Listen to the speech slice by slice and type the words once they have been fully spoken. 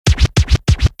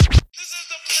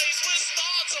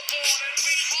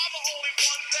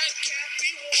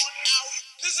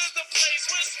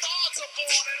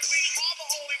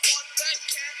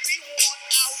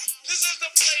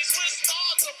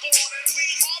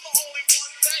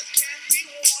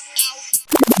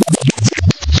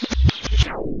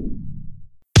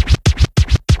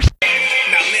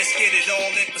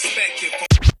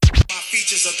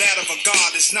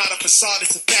facade.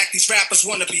 It's a fact, these rappers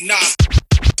wanna be not.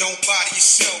 Don't body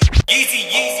yourself. Yeezy,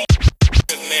 Yeezy.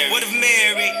 What if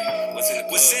Mary was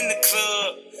in the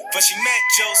club, but she met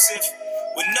Joseph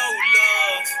with no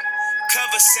love?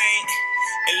 Cover Saint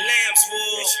and Lamb's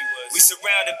wool. We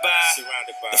surrounded by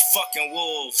the fucking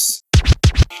wolves.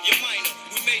 You're minor,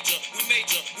 we major, we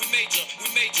major, we major, we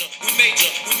major, we major,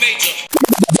 we major.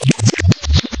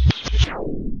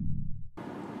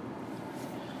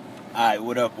 Alright,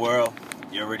 what up, world?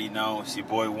 You already know it's your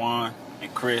boy Juan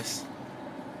and Chris.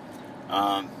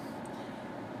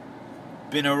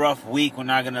 Been a rough week, we're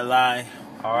not gonna lie.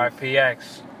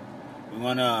 RIPX.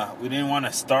 We didn't want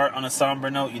to start on a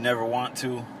somber note. You never want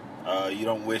to. You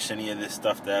don't wish any of this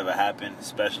stuff to ever happen,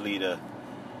 especially the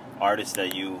artists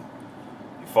that you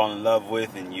fall in love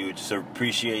with and you just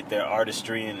appreciate their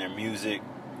artistry and their music.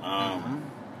 And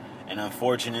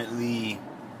unfortunately,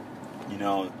 you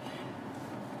know,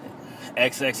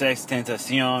 XXX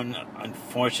Tentacion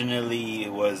unfortunately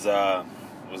was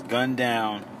gunned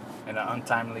down. And an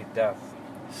untimely death.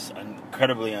 It's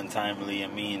incredibly untimely. I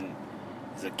mean,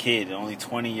 he's a kid, only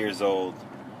 20 years old.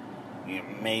 He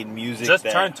made music Just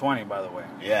turned 20, by the way.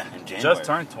 Yeah, in January. Just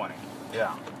turned 20.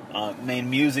 Yeah. Made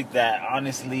music that,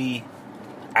 honestly,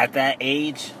 at that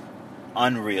age,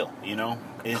 unreal, you know?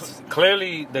 It's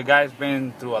clearly the guy's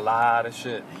been through a lot of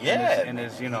shit in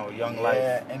his young life.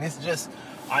 Yeah, and it's just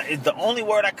the only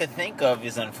word I could think of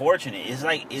is unfortunate. It's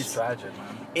tragic,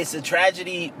 man. It's a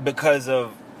tragedy because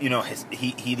of, you know,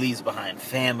 he leaves behind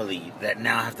family that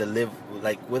now have to live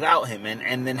like without him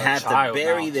and then have to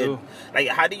bury their like,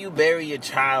 how do you bury your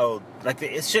child? Like,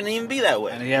 it shouldn't even be that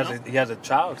way. And he has a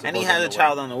child. And he has a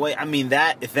child on the way. I mean,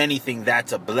 that, if anything,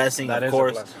 that's a blessing, of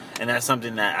course. And that's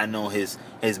something that I know his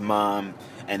mom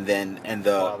and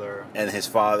his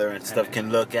father and stuff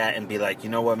can look at and be like, you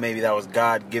know what, maybe that was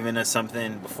God giving us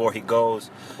something before he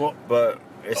goes. Well, but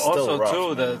it's still rough,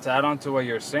 too, man. to add on to what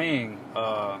you're saying,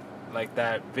 like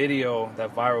that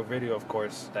viral video, of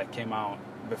course, that came out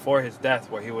before his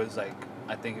death, where he was like,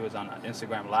 I think he was on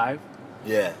Instagram Live.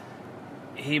 Yeah.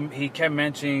 He kept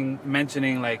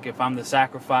mentioning like, if I'm the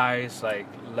sacrifice, like,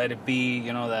 let it be,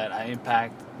 you know, that I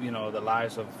impact, you know, the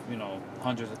lives of, you know,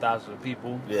 hundreds of thousands of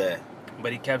people. Yeah.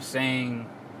 But he kept saying,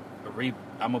 I'm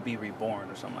gonna be reborn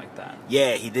or something like that.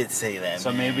 Yeah, he did say that.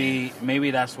 So man.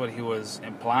 maybe that's what he was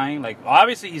implying. Like,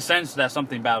 obviously he sensed that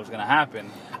something bad was gonna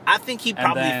happen. I think he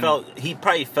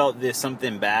probably felt there's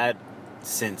something bad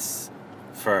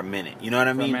for a minute. You know what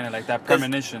I mean? For a minute, like that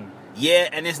premonition. Yeah,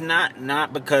 and it's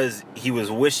not because he was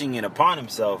wishing it upon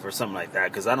himself or something like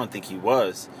that, because I don't think he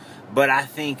was. But I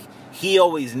think he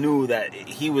always knew that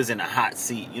he was in a hot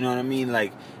seat. You know what I mean?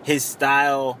 Like, his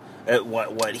style,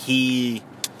 what he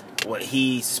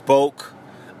spoke,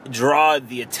 drawed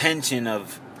the attention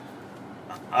of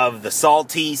the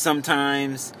salty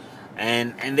sometimes.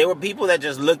 And there were people that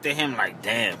just looked at him like,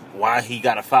 damn, why he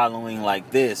got a following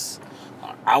like this?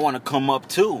 I want to come up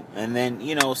too. And then,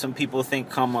 you know, some people think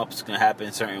come up's going to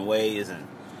happen certain ways. And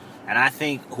I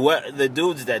think the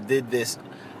dudes that did this,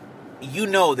 you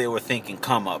know, they were thinking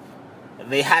come up.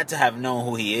 They had to have known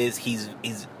who he is. He's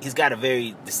got a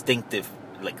very distinctive,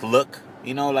 like, look,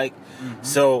 you know, like,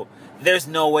 so there's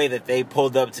no way that they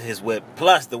pulled up to his whip.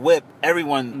 Plus, the whip,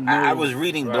 everyone, I was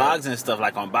reading blogs and stuff,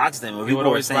 like, on Boxden, where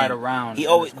people were saying ride around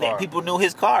people knew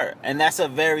his car. And that's a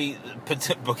very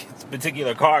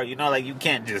particular car, you know, like, you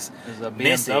can't just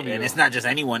miss it. And it's not just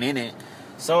anyone in it.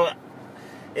 So,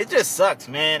 it just sucks,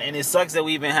 man. And it sucks that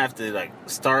we even have to, like,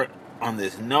 start on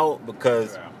this note,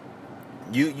 because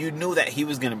you knew that he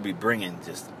was going to be bringing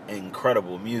just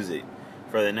incredible music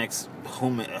for the next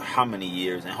how many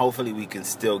years, and hopefully we can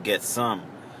still get some,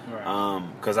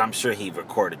 because I'm sure he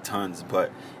recorded tons,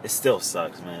 but it still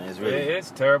sucks, man. It's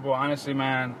terrible, honestly,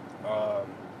 man.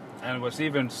 And what's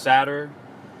even sadder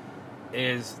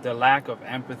is the lack of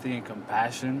empathy and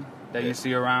compassion that you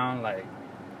see around. Like,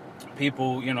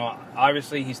 people, you know,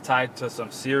 obviously he's tied to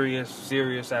some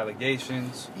serious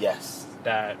allegations. Yes.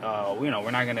 That you know,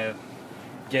 we're not gonna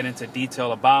get into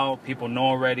detail about. People know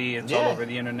already. It's all over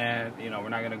the internet. You know, we're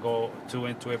not going to go too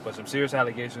into it, but some serious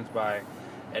allegations by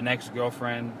an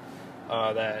ex-girlfriend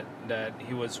that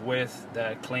he was with,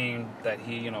 that claimed that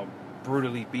he, you know,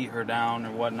 brutally beat her down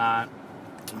and whatnot.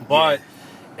 But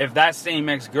if that same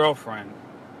ex-girlfriend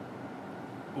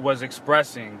was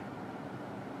expressing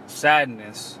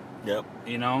sadness,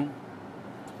 you know,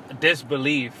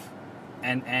 disbelief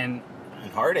and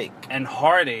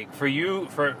heartache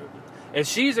for if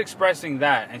she's expressing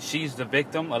that, and she's the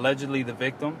victim, allegedly the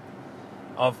victim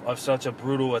of such a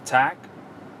brutal attack,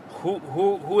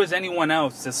 who is anyone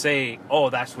else to say, oh,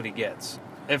 that's what he gets?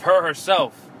 If her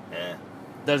herself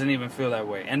doesn't even feel that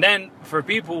way. And then for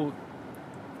people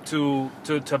to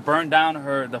burn down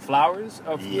the flowers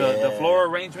of the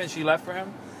floral arrangement she left for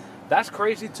him, that's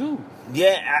crazy too.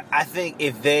 Yeah, I think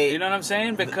if they, you know what I'm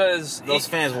saying, because those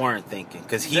fans weren't thinking,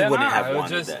 because he wouldn't have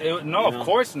wanted that. Of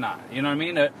course not. You know what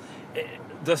I mean?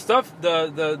 The stuff,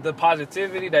 the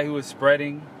positivity that he was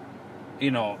spreading, you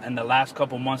know, in the last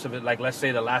couple months of it, like let's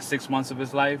say the last 6 months of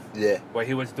his life, where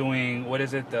he was doing, what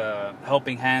is it, the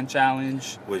Helping Hand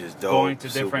Challenge, which is dope, going to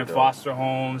different foster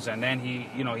homes, and then he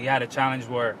had a challenge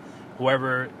where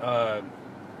whoever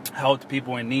helped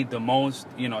people in need the most,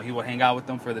 you know, he would hang out with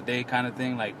them for the day, kind of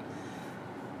thing. Like,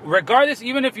 regardless,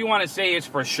 even if you want to say it's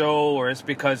for show or it's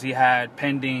because he had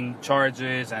pending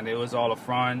charges and it was all a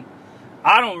front,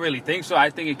 I don't really think so.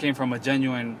 I think it came from a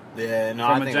genuine. Yeah, no,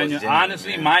 I think it was genuine.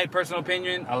 Honestly, my personal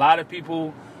opinion, a lot of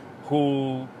people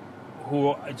who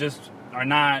just are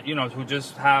not, you know, who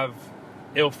just have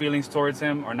ill feelings towards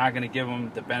him are not going to give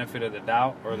him the benefit of the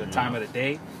doubt or the time of the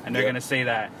day, and they're going to say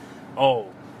that, oh,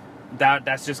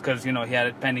 that's just because, you know, he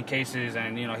had pending cases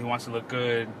and, you know, he wants to look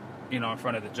good, you know, in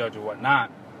front of the judge or whatnot.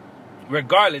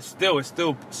 Regardless, it's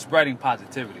still spreading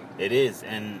positivity. It is,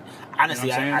 and honestly,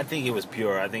 you know I think it was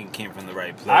pure. I think it came from the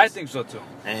right place. I think so too,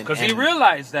 because he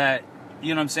realized that,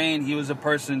 you know what I'm saying, he was a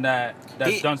person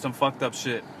that's done some fucked up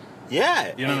shit.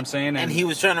 Yeah, you know what I'm saying, and he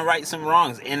was trying to right some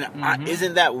wrongs. And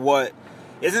isn't that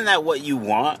what you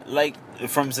want, like,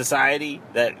 from society?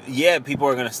 That people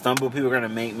are gonna stumble, people are gonna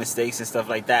make mistakes and stuff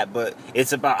like that, but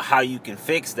it's about how you can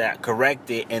fix that,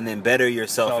 correct it, and then better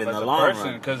yourself in the long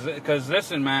run. Because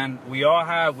listen, man, we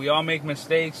all make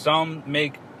mistakes. Some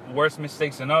make worse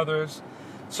mistakes than others.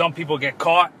 Some people get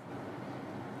caught.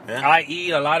 Yeah.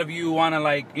 I.e., a lot of you want to,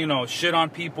 like, you know, shit on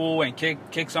people and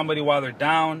kick somebody while they're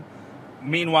down.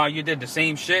 Meanwhile, you did the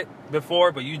same shit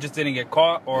before, but you just didn't get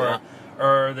caught, or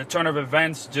the turn of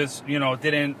events just, you know,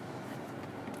 didn't.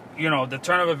 You know, the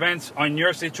turn of events on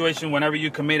your situation, whenever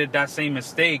you committed that same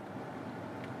mistake,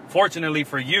 fortunately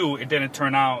for you, it didn't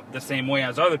turn out the same way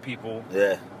as other people.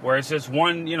 Yeah. Where it's just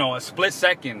one, you know, a split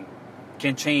second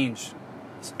can change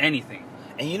anything.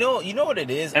 And you know what it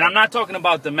is? And I'm not talking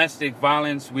about domestic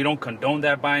violence. We don't condone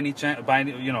that by any chance. By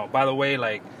the way,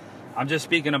 like, I'm just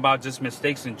speaking about just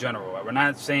mistakes in general. We're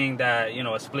not saying that, you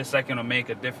know, a split second will make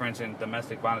a difference in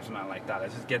domestic violence or nothing like that.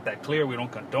 Let's just get that clear. We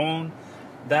don't condone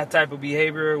that type of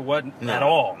behavior, at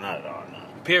all. Not at all, no.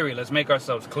 Period. Let's make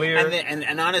ourselves clear.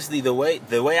 And honestly, the way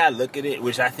I look at it,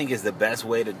 which I think is the best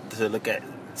way to look at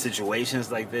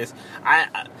situations like this,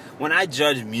 when I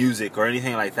judge music or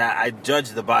anything like that, I judge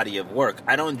the body of work.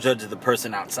 I don't judge the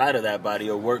person outside of that body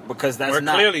of work, because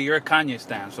clearly you're a Kanye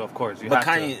stan, so of course you have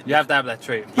to have that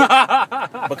trait.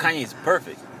 But Kanye's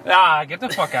perfect. Get the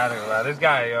fuck out of here, man. This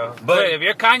guy, yo. But if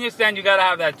you're a Kanye stan, you gotta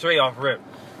have that trait off rip.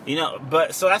 You know,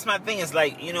 but so that's my thing. Is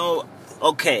like, you know,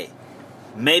 okay,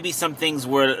 maybe some things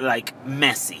were like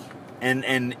messy and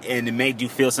it made you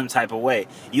feel some type of way.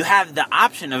 You have the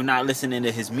option of not listening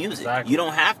to his music. Exactly. You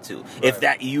don't have to. Right. If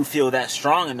that you feel that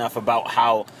strong enough about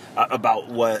how about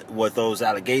what those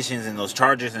allegations and those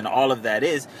charges and all of that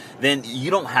is, then you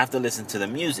don't have to listen to the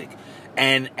music,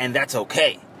 and that's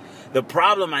okay. The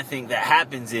problem I think that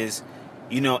happens is,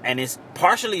 you know, and it's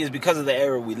partially is because of the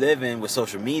era we live in with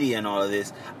social media and all of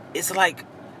this. It's like,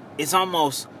 it's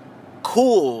almost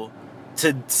cool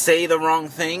to say the wrong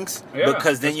things,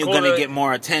 because then you're going to get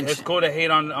more attention. It's cool to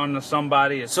hate on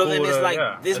somebody. So then it's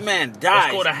like, this man died.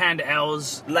 It's cool to hand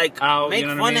L's. Like, out, make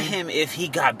fun of him if he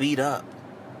got beat up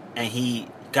and he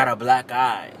got a black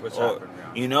eye. Which happened,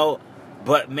 you know,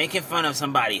 but making fun of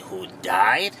somebody who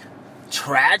died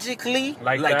tragically,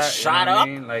 like that, shot up,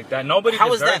 like that. Nobody.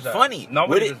 How is that funny?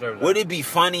 Nobody deserves that. Would it be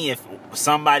funny if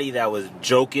somebody that was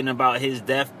joking about his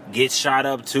death gets shot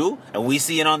up too, and we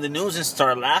see it on the news and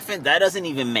start laughing? That doesn't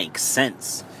even make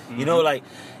sense. Mm-hmm. You know, like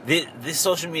this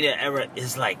social media era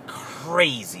is like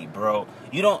crazy, bro.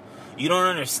 You don't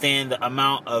understand the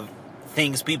amount of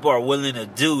things people are willing to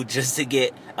do just to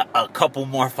get a couple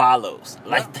more follows.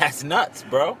 Like, that's nuts,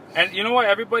 bro. And you know what?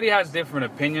 Everybody has different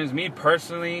opinions. Me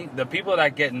personally, the people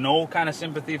that get no kind of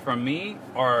sympathy from me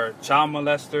are child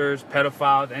molesters,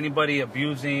 pedophiles, anybody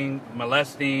abusing,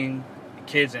 molesting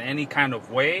kids in any kind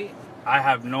of way. I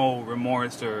have no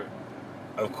remorse or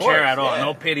care at all,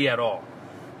 no pity at all.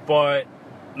 But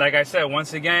like I said,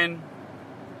 once again,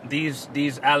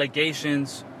 these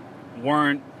allegations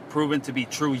weren't proven to be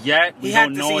true yet. We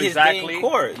don't know exactly. He had to see his day in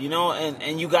court, you know,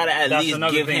 and you gotta at least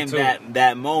give him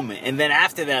that moment. And then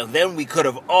after that, then we could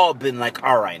have all been like,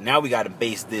 all right, now we gotta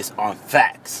base this on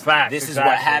facts. This is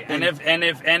what happened. And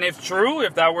if true,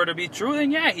 if that were to be true, then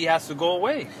yeah, he has to go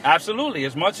away. Absolutely.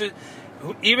 As much as,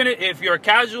 even if you're a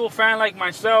casual fan like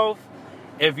myself,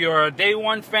 if you're a day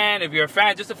one fan, if you're a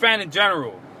fan, just a fan in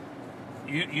general,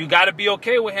 you got to be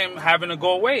okay with him having to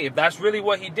go away. If that's really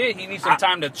what he did, he needs some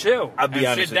time to chill. I'll be and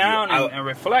honest sit with you. down and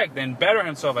reflect and better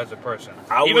himself as a person.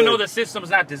 Even would- though the system's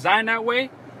not designed that way,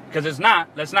 because it's not.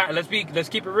 Let's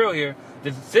keep it real here.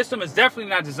 The system is definitely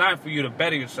not designed for you to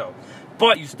better yourself,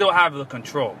 but you still have the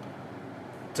control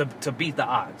to beat the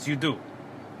odds. You do.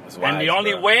 That's And wise, the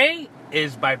only bro. way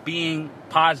is by being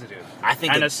positive. I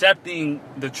think and a- accepting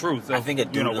the truth. Of, I think a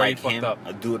dude where like he fucked him, up.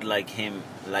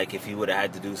 like if he would have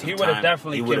had to do some He time, would've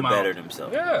definitely he would have came out. bettered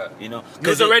himself. Yeah. You know, He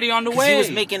was already on the 'cause he was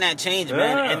way. making that change,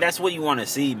 man, Yeah. and that's what you want to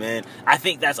see, man. I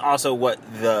think that's also what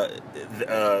the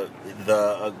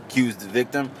accused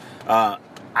victim.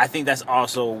 I think that's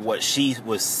also what she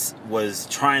was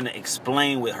trying to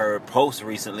explain with her post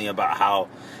recently about how,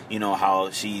 you know, how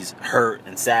she's hurt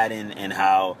and saddened and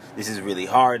how this is really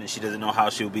hard and she doesn't know how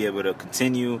she'll be able to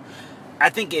continue. I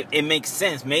think it makes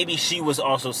sense. Maybe she was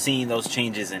also seeing those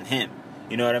changes in him.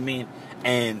 You know what I mean?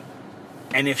 And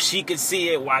if she could see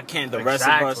it, why can't the rest of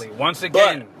us? Exactly. Once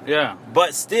again, yeah.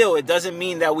 But still, it doesn't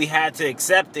mean that we had to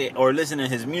accept it or listen to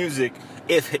his music.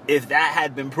 If that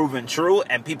had been proven true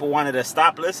and people wanted to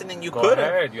stop listening, you Go could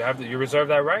have. ahead. You reserve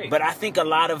that right. But I think a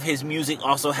lot of his music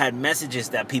also had messages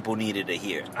that people needed to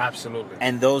hear. Absolutely.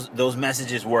 And those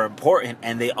messages were important,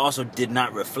 and they also did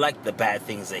not reflect the bad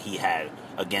things that he had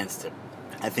against him.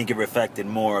 I think it reflected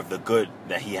more of the good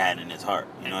that he had in his heart.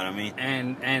 You know what I mean?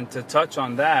 And to touch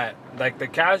on that, like the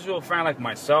casual fan like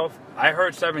myself, I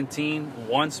heard 17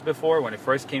 once before when it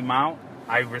first came out.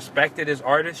 I respected his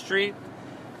artistry.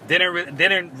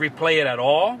 Didn't replay it at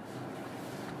all.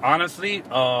 Honestly,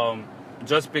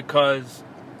 just because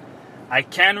I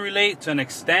can relate to an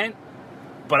extent.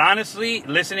 But honestly,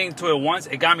 listening to it once,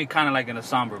 it got me kind of like in a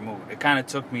somber mood. It kind of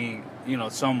took me, you know,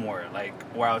 somewhere like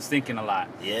where I was thinking a lot.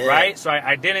 Yeah. Right? So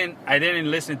I didn't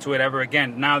listen to it ever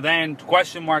again. Now then,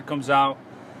 Question Mark comes out,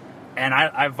 and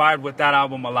I vibed with that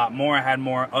album a lot more. I had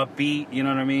more upbeat, you know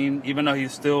what I mean? Even though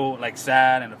he's still like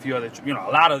sad and a few other, you know,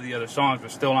 a lot of the other songs were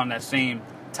still on that same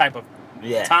type of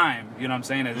time. You know what I'm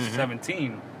saying? As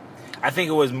 17. I think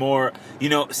it was more, you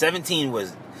know, 17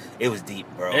 was deep,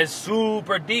 bro. It's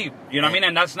super deep, you know what I mean?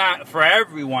 And that's not for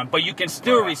everyone, but you can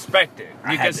still respect it.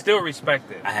 You can still respect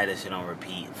it. I had this shit on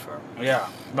repeat for Yeah,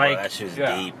 bro, like that shit was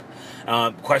yeah. deep.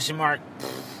 Question Mark,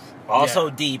 also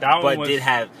Yeah, deep, that one but was-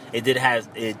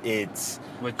 it's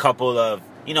a couple of,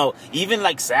 you know, even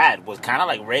like Sad was kind of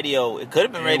like radio. It could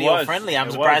have been It radio was. friendly. I'm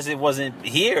It surprised was. it wasn't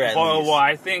here at least. Well,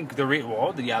 I think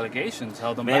the allegations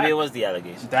held them Maybe back. it was the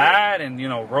allegation. That and, you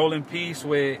know, Rolling Peace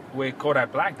with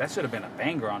Kodak Black. That should have been a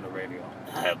banger on the radio.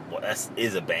 That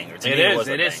is a banger. To It me, is. was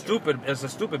a It is banger. stupid. It's a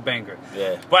stupid banger.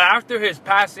 Yeah. But after his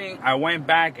passing, I went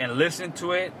back and listened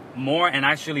to it more and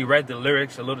actually read the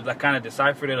lyrics a little. I kind of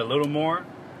deciphered it a little more.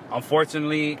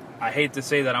 Unfortunately, I hate to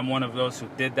say that I'm one of those who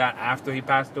did that after he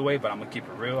passed away, but I'm going to keep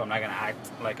it real. I'm not going to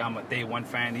act like I'm a day one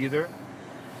fan either.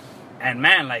 And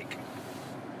man, like,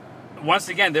 once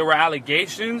again, there were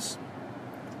allegations,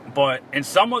 but in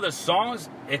some of the songs,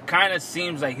 it kind of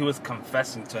seems like he was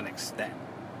confessing to an extent.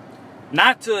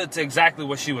 Not to exactly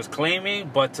what she was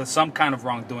claiming, but to some kind of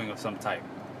wrongdoing of some type.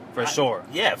 For sure.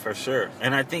 Yeah, for sure.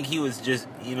 And I think he was just,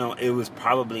 you know, it was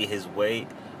probably his way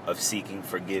of seeking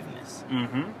forgiveness.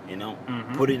 Mm-hmm. You know,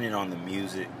 putting it on the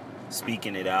music,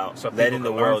 speaking it out, So letting people the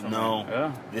can learn world from know it.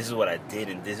 Yeah. this is what I did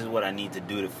and this is what I need to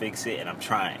do to fix it, and I'm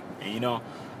trying. And you know,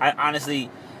 I honestly,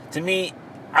 to me,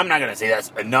 I'm not gonna say that's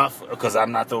enough because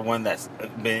I'm not the one that's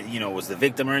been, you know, was the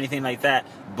victim or anything like that.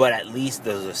 But at least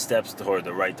those are steps toward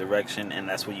the right direction, and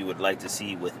that's what you would like to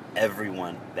see with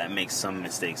everyone that makes some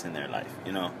mistakes in their life.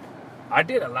 You know. I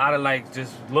did a lot of like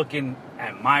just looking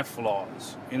at my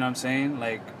flaws. You know what I'm saying?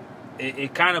 Like,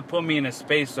 it kind of put me in a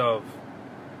space of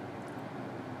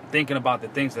thinking about the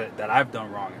things that I've done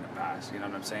wrong in the past. You know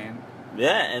what I'm saying?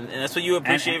 Yeah, and that's what you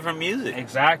appreciate And- from music.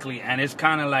 Exactly. And it's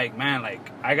kind of like, man, like,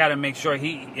 I got to make sure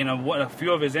a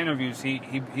few of his interviews,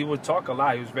 he would talk a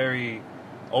lot. He was very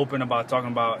open about talking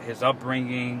about his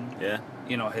upbringing. Yeah.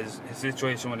 You know, his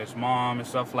situation with his mom and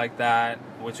stuff like that,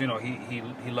 which, you know, he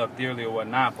loved dearly or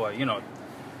whatnot. But, you know,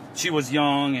 she was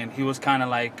young and he was kind of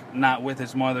like not with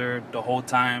his mother the whole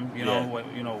time, you know,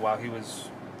 while he was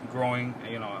growing,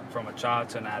 you know, from a child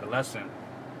to an adolescent.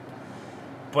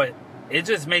 But it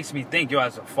just makes me think,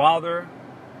 as a father,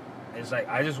 it's like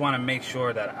I just want to make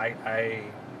sure that I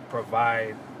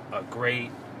provide a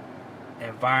great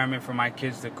environment for my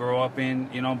kids to grow up in,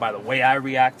 you know, by the way I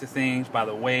react to things, by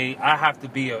the way I have to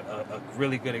be a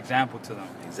really good example to them.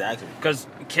 Exactly. Because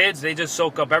kids, they just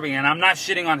soak up everything. And I'm not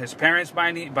shitting on his parents by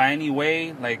any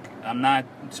way. Like, I'm not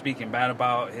speaking bad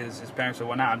about his parents or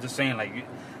whatnot. I'm just saying, like,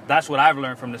 that's what I've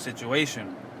learned from the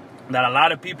situation. That a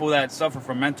lot of people that suffer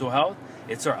from mental health,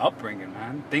 it's their upbringing,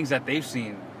 man. Things that they've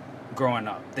seen growing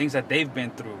up, things that they've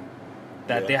been through,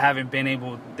 that they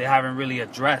haven't really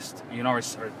addressed, you know, or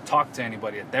talked to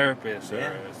anybody, a therapist or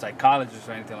a psychologist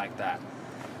or anything like that.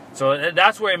 So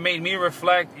that's where it made me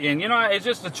reflect. And, you know, it's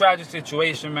just a tragic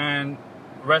situation, man.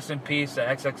 Rest in peace to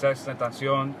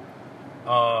XXXTentacion.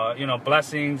 You know,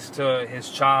 blessings to his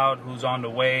child who's on the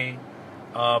way.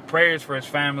 Prayers for his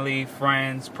family,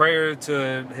 friends. Prayer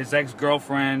to his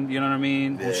ex-girlfriend, you know what I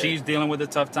mean? Yeah. She's dealing with a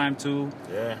tough time too.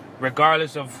 Yeah.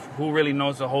 Regardless of who really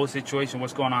knows the whole situation,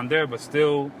 what's going on there. But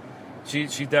still,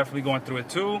 she's definitely going through it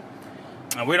too.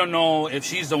 And we don't know if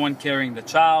she's the one carrying the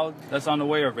child that's on the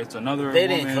way or if it's another They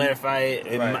woman. didn't clarify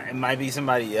it. Right. It might be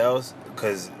somebody else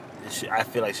because I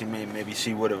feel like maybe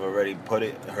she would have already put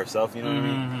it herself. You know what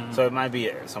I mean? So it might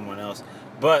be someone else.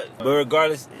 But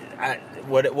regardless,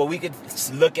 what we could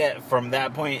look at from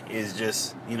that point is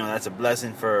just, you know, that's a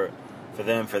blessing for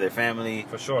them, for their family,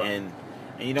 For sure. And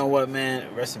you know what,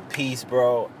 man? Rest in peace,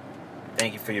 bro.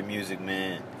 Thank you for your music,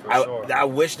 man. For sure. I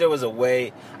wish there was a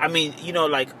way. I mean, you know,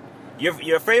 like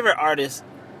your favorite artists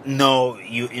know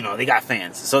you know they got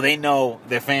fans, so they know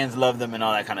their fans love them and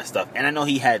all that kind of stuff. And I know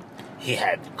he had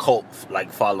cult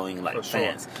like following, like For sure.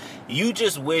 fans. You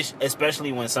just wish,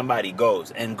 especially when somebody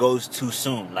goes too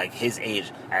soon, like his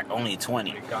age at only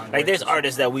 20. Like there's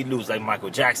artists that we lose, like Michael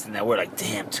Jackson, that we're like,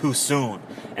 damn, too soon,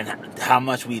 and how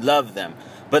much we love them.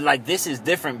 But like this is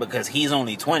different because he's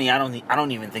only 20. I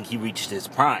don't even think he reached his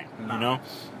prime. Nah. You know.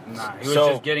 Nah, he was So-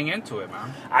 just getting into it,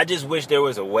 man. I just wish there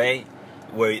was a way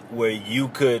where you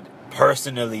could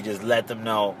personally just let them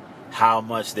know how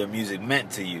much their music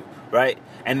meant to you, right?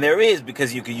 And there is,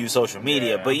 because you can use social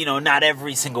media, Yeah. but you know, not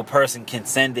every single person can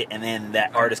send it and then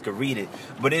that artist could read it.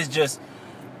 But it's just,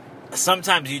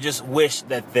 sometimes you just wish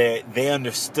that they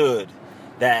understood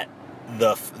that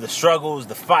the struggles,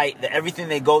 the fight, everything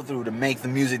they go through to make the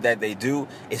music that they do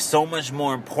is so much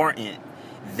more important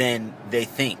than they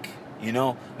think. You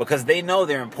know, because they know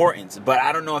their importance, but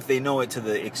I don't know if they know it to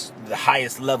the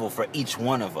highest level for each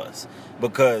one of us.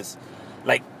 Because,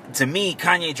 like, to me,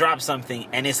 Kanye dropped something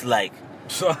and it's like,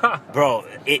 bro,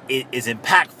 it is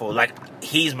impactful. Like,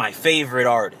 he's my favorite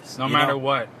artist. No you matter know?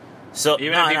 what. So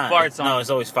Even if he farts on- no, it's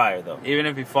always fire though. Even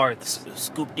if he farts.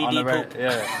 Scoop dee on dee the poop.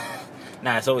 yeah.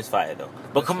 Nah, it's always fire though.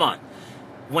 But come on.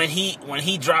 When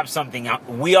he drops something out,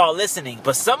 we all listening,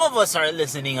 but some of us are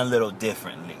listening a little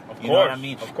differently. Of You know what I course,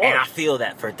 mean? of course. And I feel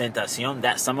that for Tentacion,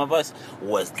 that some of us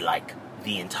was like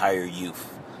the entire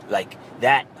youth. Like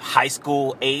that high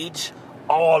school age,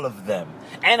 all of them.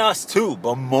 And us too,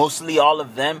 but mostly all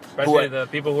of them Especially the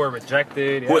people who are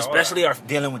rejected. who especially are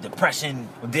dealing with depression,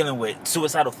 dealing with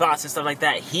suicidal thoughts and stuff like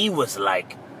that. He was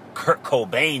like Kurt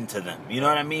Cobain to them. You know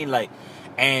what I mean? Like,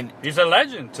 and he's a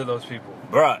legend to those people.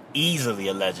 bruh, easily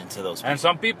a legend to those people. And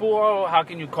some people, oh, how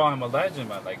can you call him a legend?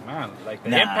 But like, man, like the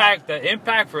Nah.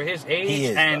 impact for his age He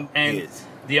is, and though. He is.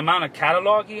 the amount of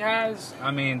catalog he has.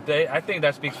 I mean, I think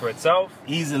that speaks for itself.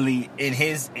 Easily in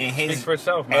his Speaks for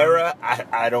itself, man. era,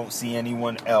 I don't see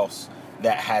anyone else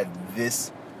that had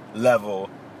this level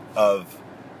of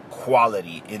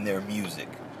quality in their music.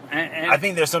 And I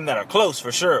think there's some that are close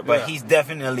for sure, but Yeah. he's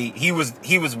definitely he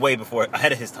was way before,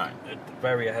 ahead of his time.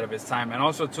 very ahead of his time. And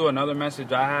also, too, another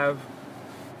message I have,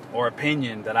 or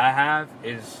opinion that I have,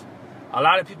 is a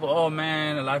lot of people,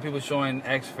 a lot of people showing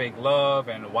X fake love,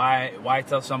 and why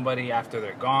tell somebody after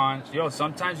they're gone? Yo,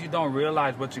 sometimes you don't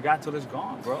realize what you got till it's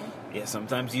gone, bro. Yeah,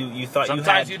 sometimes you thought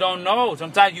Sometimes you you don't know.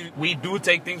 Sometimes we do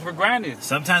take things for granted.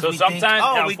 Sometimes so we think, sometimes,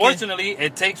 oh, we can- unfortunately,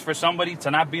 it takes for somebody to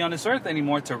not be on this earth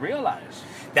anymore to realize.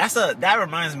 that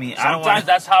reminds me. I don't Sometimes want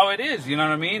that's how it is. You know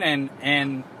what I mean?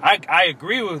 And I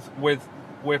agree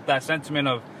with that sentiment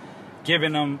of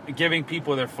giving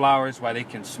people their flowers while they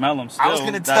can smell them still. I was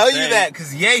gonna that tell you day. that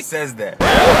because Ye says that.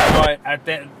 But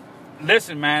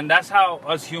listen, man, that's how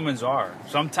us humans are.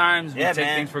 Sometimes we Yeah, take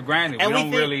man. things for granted. And We don't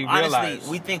think, really honestly, realize.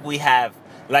 we think we have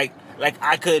like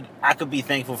I could be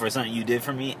thankful for something you did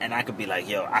for me, and I could be like,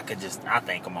 yo, I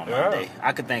thank him on Yeah. Monday.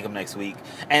 I could thank him next week,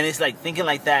 and it's like thinking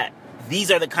like that.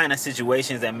 These are the kind of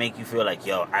situations that make you feel like,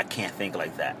 yo, I can't think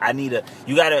like that.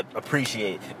 You gotta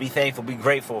appreciate, be thankful, be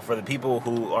grateful for the people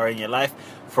who are in your life,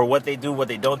 for what they do, what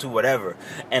they don't do, whatever,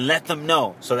 and let them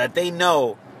know so that they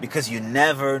know, because you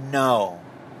never know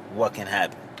what can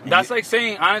happen. And That's you- like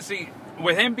saying, honestly,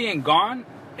 with him being gone,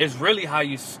 is really how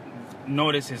you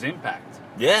notice his impact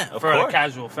yeah, of for course. a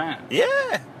casual fan. Yeah.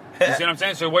 You see what I'm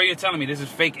saying? So what are you telling me? This is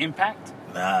fake impact?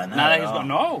 Nah, Now that he's gone,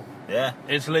 no. Yeah.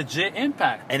 It's legit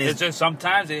impact. And it's just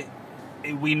sometimes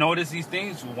we notice these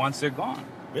things once they're gone.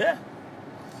 Yeah.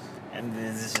 And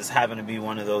this just happened to be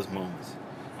one of those moments.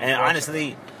 And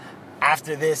honestly,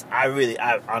 after this,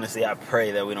 I honestly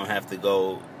pray that we don't have to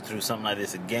go through something like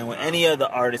this again with any other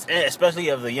artists, and especially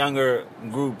of the younger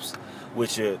groups,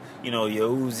 with your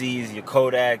Uzis, your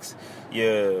Kodaks,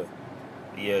 your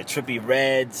Trippie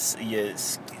Reds, your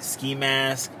Ski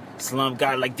Mask, Slump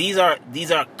God. Like these are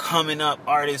coming up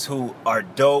artists who are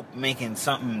dope, making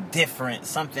something different,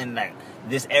 something that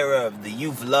this era of the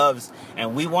youth loves,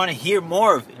 and we want to hear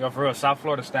more of it. Yo, for real, South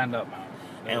Florida, stand up, man.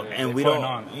 And we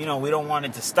don't, we don't want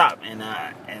it to stop. And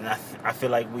I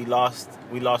feel like we lost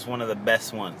one of the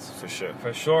best ones for sure.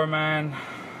 For sure, man.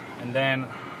 And then,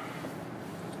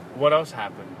 what else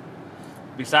happened?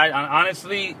 Besides,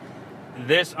 honestly,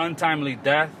 this untimely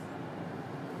death,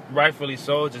 rightfully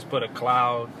so, just put a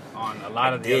cloud on a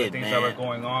lot of the other things that were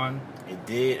going on. It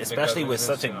did, especially with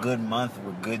such a good month,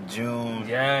 with good June.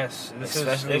 Yes, it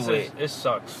sucks. Honestly.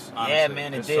 Yeah,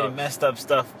 man, it did. It messed up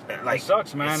stuff. Like, it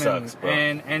sucks, man. It sucks, bro.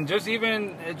 And just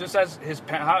as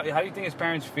how do you think his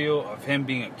parents feel of him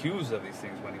being accused of these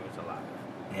things when he was alive?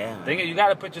 Yeah. You got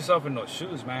to put yourself in those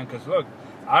shoes, man. Because look,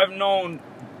 I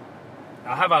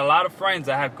have a lot of friends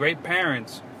that have great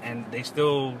parents, and they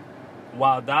still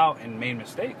wild out and made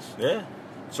mistakes. Yeah.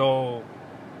 So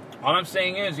all I'm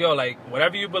saying is, like,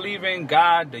 whatever you believe in,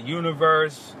 God, the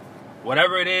universe,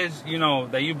 whatever it is,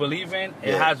 that you believe in,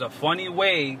 it has a funny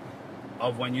way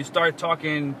of when you start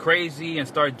talking crazy and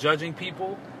start judging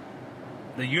people,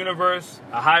 the universe,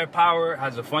 a higher power,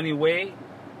 has a funny way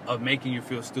of making you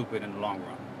feel stupid in the long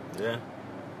run. Yeah.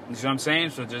 You see what I'm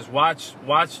saying? So just watch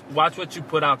what you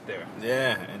put out there.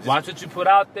 Yeah. Watch what you put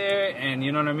out there, and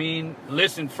you know what I mean?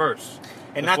 Listen first.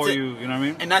 And before you know what I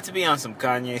mean? And not to be on some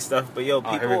Kanye stuff, but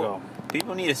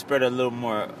people need to spread a little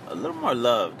more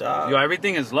love, dog. Yo,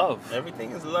 everything is love.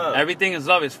 Everything is love. Everything is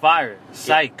love. It's fire.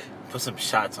 Psych. Yeah. Put some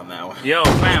shots on that one. Yo,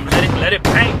 fam, let it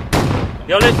bang.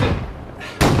 Yo, listen.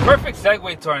 Perfect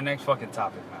segue to our next fucking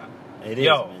topic, man. It is,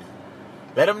 man.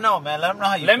 Let them know, man. Let them know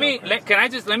how you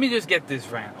feel. Let me just get this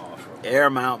rant off. Air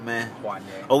them out, man. Kanye.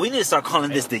 Oh, we need to start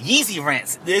calling this the Yeezy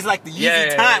rants. There's like the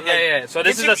Yeezy time. Yeah. So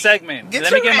this is a segment.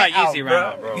 Let me get my Yeezy rant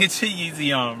out, bro. Get your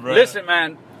Yeezy on, bro. Listen,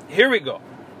 man. Here we go.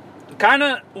 Kind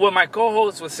of what my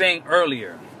co-host was saying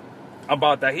earlier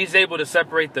about that. He's able to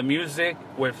separate the music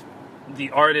with the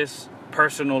artist's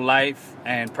personal life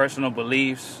and personal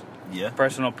beliefs,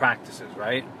 personal practices,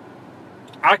 right?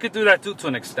 I could do that too, to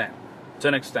an extent.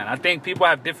 I think people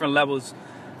have different levels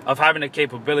of having the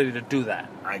capability to do that.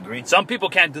 I agree. Some people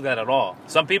can't do that at all.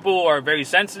 Some people are very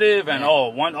sensitive and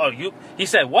he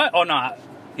said what? Oh no,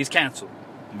 he's canceled.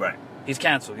 Right. He's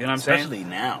canceled. You know what I'm saying?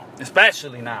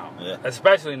 Especially now. Yeah.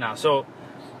 Especially now. So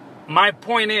my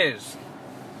point is,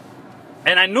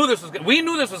 and we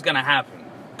knew this was gonna happen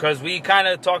because we kind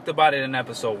of talked about it in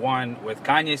episode 1 with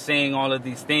Kanye saying all of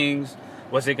these things.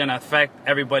 Was it gonna affect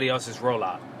everybody else's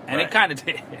rollout? And it kind of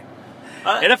did.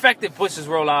 It affected Push's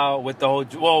rollout with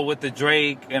with the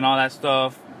Drake and all that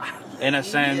stuff, in a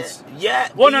sense. Yeah.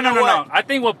 Well, no. I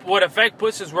think what affected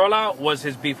Push's rollout was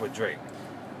his beef with Drake.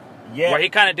 Yeah. Where he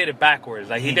kind of did it backwards.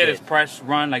 Like he did his press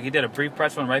run, like he did a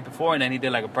pre-press run right before, and then he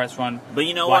did like a press run. But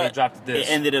you know while what? He dropped the disc.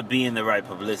 It ended up being the right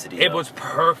publicity. It was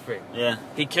perfect. Yeah.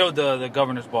 He killed the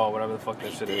governor's ball, whatever the fuck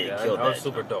that shit is. That was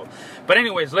super dope. But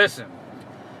anyways, listen.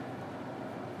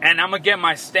 And I'm gonna get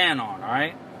my stand on, all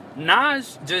right?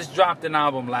 Nas just dropped an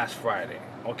album last Friday,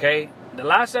 okay? The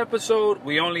last episode,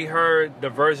 we only heard the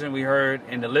version we heard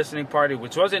in the listening party,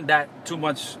 which wasn't that too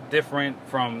much different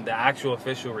from the actual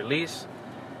official release.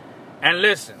 And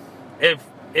listen,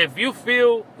 if you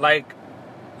feel like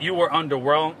you were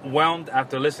underwhelmed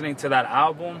after listening to that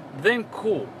album, then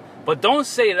cool. But don't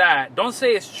say that. Don't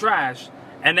say it's trash,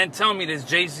 and then tell me this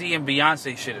Jay-Z and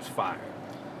Beyonce shit is fire.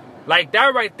 Like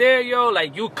that right there, yo,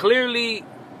 like you clearly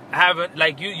haven't,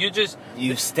 like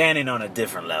you standing on a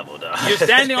different level, though. You're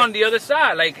standing on the other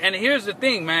side. Like, and here's the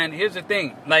thing, man. Here's the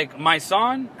thing. Like, my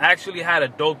son actually had a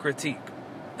dope critique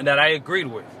and that I agreed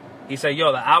with. He said,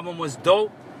 yo, the album was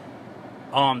dope.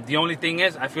 The only thing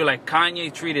is, I feel like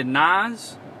Kanye treated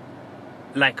Nas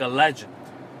like a legend.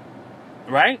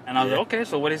 Right? And I was like, okay,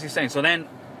 so what is he saying? So then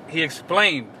he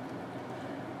explained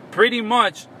pretty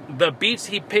much the beats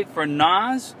he picked for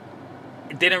Nas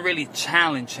didn't really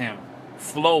challenge him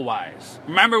flow-wise.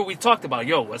 Remember we talked about,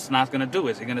 what's Nas going to do?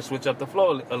 Is he going to switch up the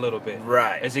flow a little bit?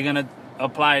 Right. Is he going to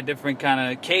apply a different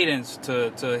kind of cadence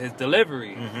to his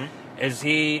delivery? Mm-hmm. Is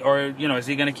he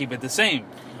going to keep it the same?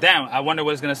 Damn, I wonder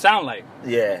what it's going to sound like.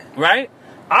 Yeah. Right?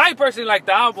 I personally like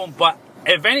the album, but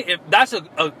if that's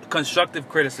a constructive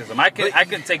criticism, I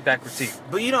can take that critique.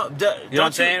 But you know what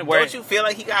I'm saying? Don't you feel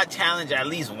like he got challenged at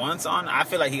least once on? I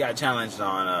feel like he got challenged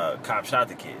on Cop Shot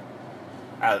the Kid.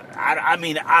 I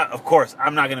mean, of course,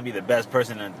 I'm not gonna be the best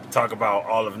person to talk about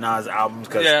all of Nas' albums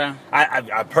because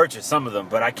I purchased some of them,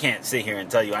 but I can't sit here and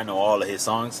tell you I know all of his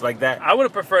songs like that. I would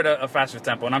have preferred a faster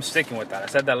tempo, and I'm sticking with that. I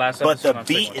said that last episode. But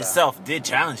the beat itself did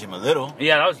challenge him a little.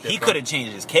 Yeah, that was different. He could have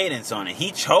changed his cadence on it.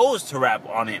 He chose to rap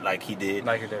on it like he did.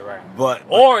 Like he did, right. But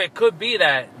or it could be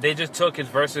that they just took his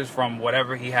verses from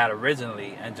whatever he had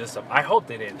originally and just... I hope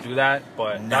they didn't do that,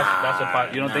 but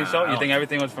that's you don't think so? You think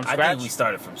everything was from scratch? I think we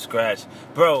started from scratch.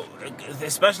 Bro,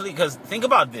 especially because think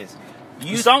about this.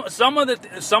 Some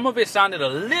of it sounded a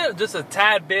little, just a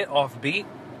tad bit off beat.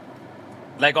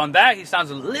 Like on that, he sounds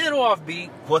a little off beat.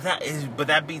 Well, but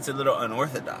that beat's a little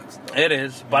unorthodox. Though. It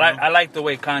is, but I like the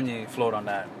way Kanye flowed on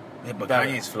that. Yeah, but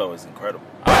Kanye's flow is incredible.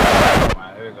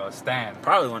 Right, here we go, Stan.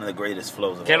 Probably one of the greatest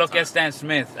flows of Que all lo time. que Stan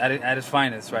Smith at his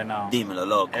finest right now. Dímelo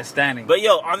loco. It's standing. But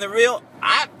yo, on the real,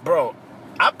 I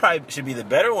probably should be the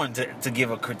better one to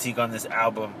give a critique on this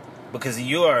album. Because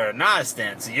you are a Nas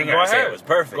stan, so you're going to say it was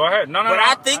perfect. Go ahead. No.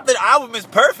 I think the album is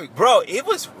perfect, bro. It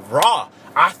was raw.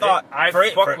 I thought,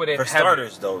 for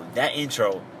starters, though, that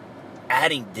intro,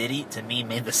 adding Diddy, to me,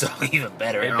 made the song even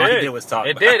better. And all he did was talk.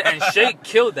 It did, and Shake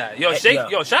killed that. Yo,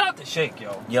 shout out to Shake,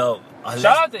 yo. Shout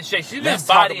out to Shake. She's been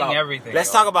bodying everything. Let's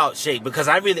talk about Shake, because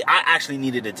I actually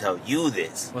needed to tell you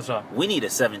this. What's up? We need a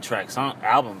 7-track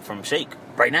album from Shake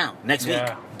right now, next week.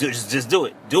 Just do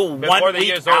it. Do Before 1 the week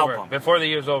year's album. over. Before the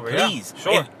year's over. Please.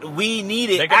 Yeah, sure. We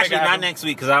need it. Actually, not next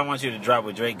week, because I don't want you to drop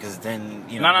with Drake, because then,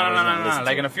 No.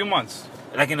 Like in a few months.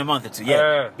 Like in a month or two,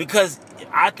 yeah. Because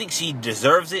I think she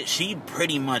deserves it. She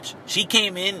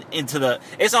came into the...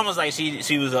 It's almost like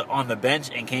she was on the bench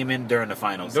and came in during the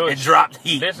finals. Dude, and dropped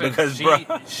heat. Listen, because,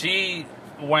 she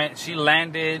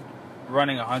landed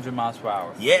running 100 miles per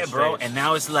hour. Yeah, bro. And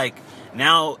now it's like...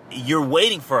 Now you're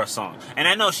waiting for a song. And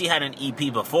I know she had an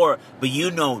EP before, but you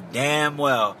know damn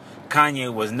well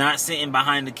Kanye was not sitting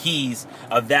behind the keys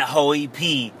of that whole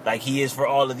EP like he is for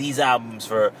all of these albums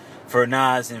for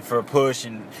Nas and for Push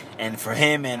and for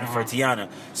him and for Tiana.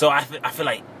 So I feel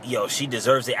like, yo, she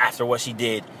deserves it after what she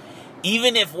did.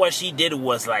 Even if what she did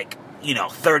was like,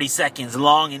 30 seconds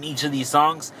long in each of these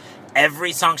songs,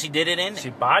 every song she did it in,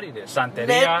 she bodied it. Santeria.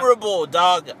 Memorable,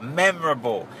 dog.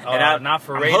 Memorable. And Not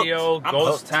For Radio,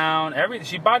 Ghost Town, everything.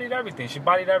 She bodied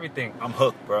everything. I'm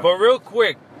hooked, bro. But real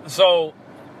quick, so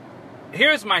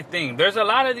here's my thing. There's a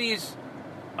lot of these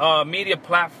media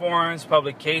platforms,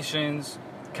 publications,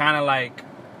 kind of like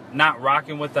not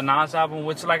rocking with the Nas album,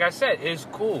 which, like I said, is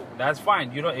cool. That's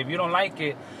fine. If you don't like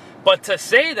it, but to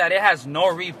say that it has no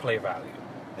replay value,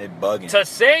 they bugging. To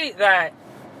say that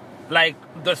like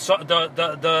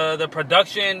the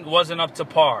production wasn't up to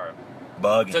par,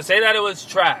 bugging. To say that it was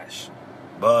trash,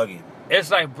 bugging. It's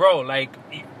like, bro, like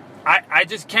I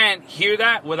just can't hear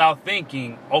that without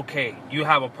thinking, okay, you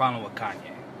have a problem with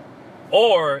Kanye,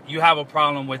 or you have a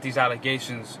problem with these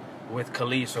allegations with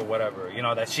Khalees or whatever,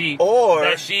 that she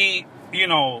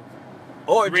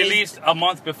released a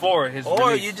month before his release.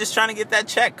 Or you're just trying to get that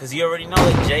check because you already know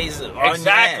that Jay's on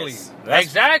exactly.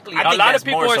 Exactly. A lot of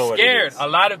people are scared. A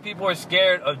lot of people are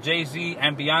scared of Jay-Z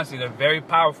and Beyonce. They're very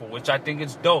powerful, which I think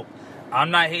is dope.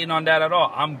 I'm not hating on that at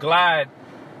all. I'm glad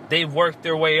they've worked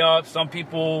their way up. Some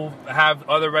people have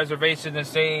other reservations and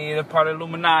say they're part of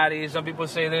Illuminati. Some people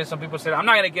say this. Some people say that. I'm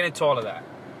not going to get into all of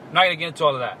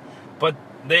that. But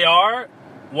they are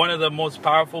one of the most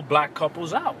powerful black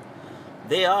couples out.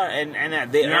 They are, and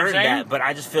they earned that. But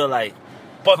I just feel like...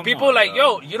 But people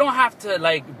you don't have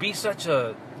to, be such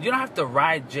a... You don't have to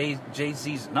ride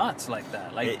Jay-Z's nuts like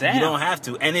that. Damn. You don't have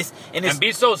to. And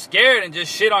be so scared and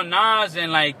just shit on Nas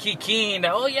and, Kiki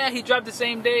that, oh, yeah, he dropped the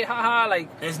same day, haha.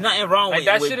 There's nothing wrong with...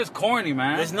 that shit is corny,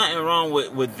 man. There's nothing wrong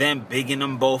with them bigging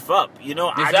them both up. Exactly.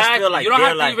 I just feel like you don't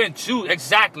have to even choose.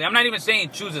 Exactly. I'm not even saying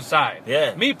choose a side.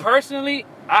 Yeah. Me, personally,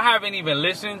 I haven't even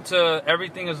listened to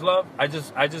Everything Is Love. I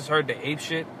just heard the ape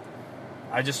shit.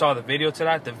 I just saw the video to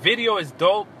that. The video is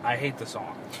dope. I hate the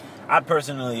song. I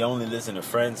personally only listen to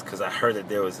Friends because I heard that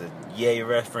there was a Ye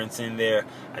reference in there.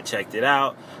 I checked it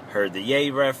out, heard the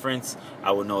Ye reference.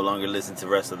 I will no longer listen to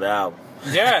the rest of the album.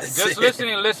 Yeah, just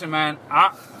listen, man.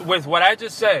 With what I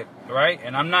just said, right?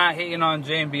 And I'm not hating on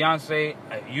Jay and Beyonce.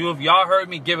 Y'all heard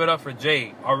me give it up for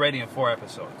Jay already in 4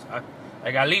 episodes.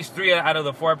 At least 3 out of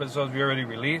the 4 episodes we already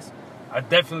released. I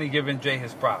definitely given Jay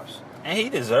his props. And he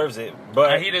deserves it.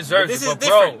 But this is different,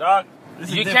 bro, dog.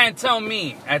 You can't tell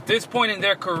me at this point in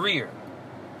their career,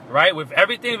 right, with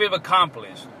everything they've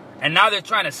accomplished, and now they're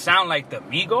trying to sound like the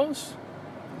Migos.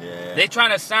 Yeah. They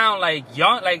trying to sound like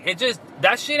young,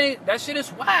 that shit is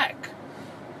whack.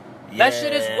 Yeah. That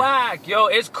shit is whack, yo.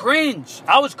 It's cringe.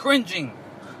 I was cringing.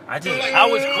 I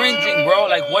was cringing, bro.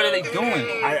 What are they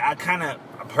doing? I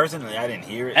personally, I didn't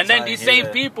hear it. And so then I these didn't hear same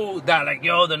that. people that like,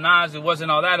 yo, the Nas, it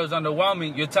wasn't all that, it was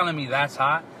underwhelming. You're telling me that's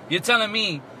hot? You're telling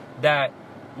me that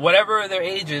whatever their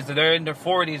age is, that they're in their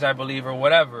 40s, I believe, or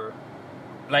whatever,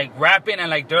 like rapping and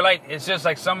like they're like, it's just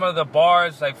like some of the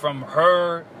bars like from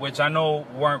her, which I know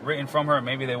weren't written from her,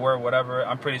 maybe they were, whatever.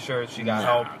 I'm pretty sure she got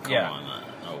help. Come Yeah. on, man.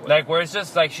 No way. Like where it's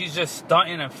just like she's just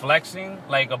stunting and flexing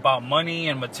like about money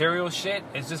and material shit.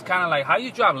 It's just kind of like how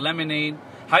you drop Lemonade,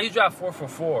 how you drop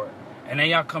 444, and then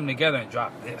y'all come together and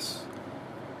drop this.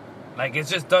 Like it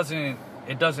just doesn't.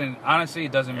 It doesn't. Honestly,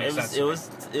 it doesn't make sense. It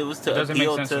was to doesn't make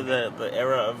appeal sense to to me. the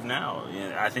era of now.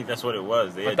 Yeah, I think that's what it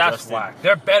was. They But that's adjusted. why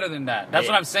they're better than that. That's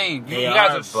They- what I'm saying. You they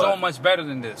guys are, are so but- much better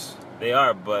than this. They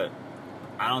are, but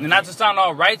I don't. And not to sound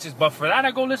all righteous, but for that,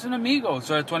 I go listen to Migos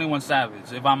or 21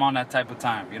 Savage if I'm on that type of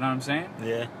time. You know what I'm saying?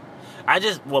 Yeah.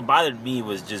 What bothered me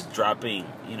was just dropping,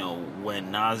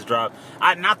 when Nas dropped.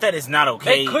 Not that it's not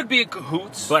okay. They could be in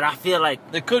cahoots, But I feel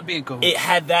like they could be in cahoots. it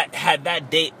had that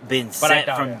date been But I set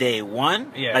doubt from it. day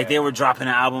one, Yeah, like yeah. they were dropping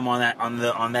an album on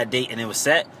that date and it was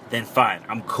set, then fine,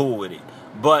 I'm cool with it.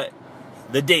 But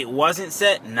the date wasn't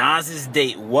set, Nas's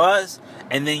date was,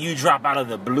 and then you drop out of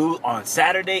the blue on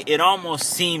Saturday, it almost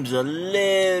seems a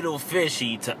little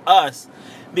fishy to us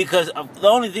because the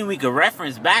only thing we could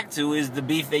reference back to is the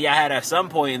beef that y'all had at some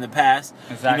point in the past.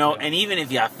 Exactly. And even if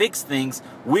y'all fix things,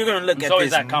 we're gonna look There's at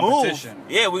always this that competition.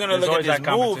 move. Yeah, we're gonna There's look at always this that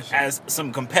move competition. as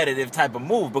some competitive type of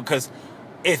move because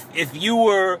if you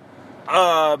were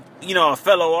a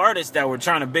fellow artist that were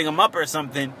trying to big them up or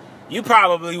something, you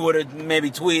probably would have maybe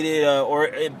tweeted or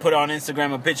put on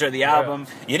Instagram a picture of the album.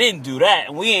 You didn't do that,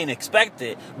 and we ain't expect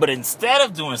it. But instead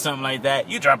of doing something like that,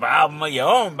 you drop an album of your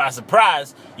own by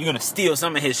surprise. You're gonna steal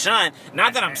some of his shine.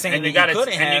 Not that I'm saying and that you got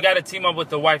couldn't have. and you got to team up with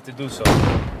the wife to do so.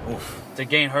 Oof. To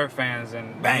gain her fans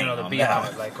and Bang the on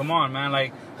Beehive. that. Like, come on, man.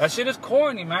 Like that shit is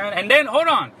corny, man. And then hold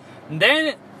on, and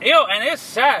then and it's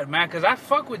sad, man, because I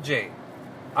fuck with Jay.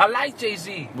 I like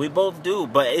Jay-Z. We both do,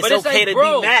 but it's But it's okay like, to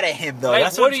bro, be mad at him, though. like,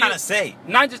 That's what I'm are trying you- to say.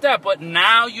 Not just that, but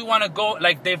now you want to go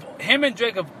like him and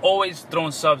Drake have always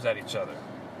thrown subs at each other,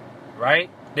 right?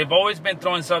 They've always been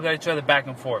throwing subs at each other back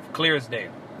and forth, clear as day,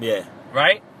 Yeah.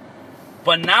 right?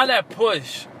 But now that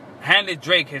Push handed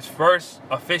Drake his first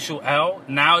official L,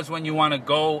 now is when you want to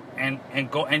go and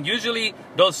go. And usually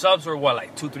those subs were what,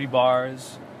 like 2-3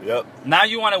 bars. Yep. Now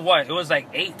you want to what? It was like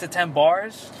 8 to 10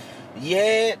 bars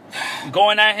Yeah.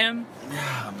 going at him.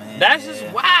 Oh, man. That's just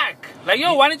whack. Like,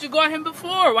 yo, why didn't you go at him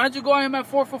before? Why didn't you go at him at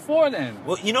 444 then?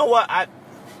 Well, you know what?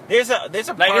 There's a Like, part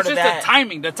it's of just that. the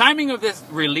timing. The timing of this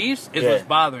release is Yeah. what's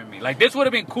bothering me. Like, this would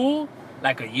have been cool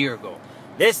like a year ago.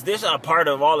 There's a part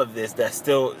of all of this that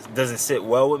still doesn't sit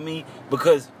well with me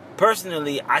because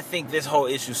personally, I think this whole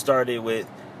issue started with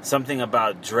something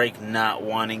about Drake not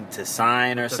wanting to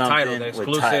sign or The something. Tidal, the with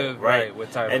exclusive, Tidal, right,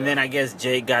 with Tidal, And then I guess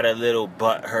Jay got a little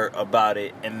butthurt about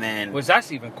it, and then Which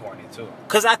that's even corny, too.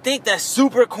 because I think that's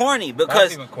super corny.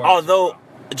 Because even corny although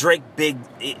too,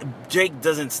 Drake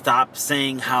doesn't stop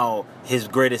saying how his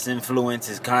greatest influence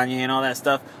is Kanye and all that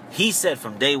stuff. He said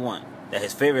from day one that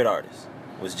his favorite artist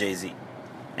was Jay-Z,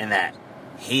 and that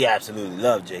he absolutely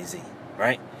loved Jay-Z,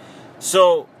 right?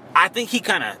 So I think he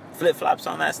kind of flip-flops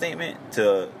on that statement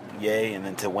to Ye and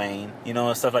then to Wayne,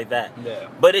 and stuff like that. Yeah.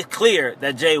 But it's clear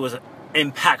that Jay was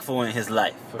impactful in his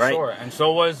life, For right? sure. And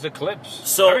so was the Clips.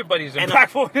 So everybody's and-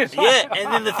 impactful in his Yeah, life.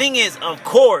 and then the thing is, of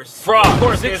course, Fraud. Of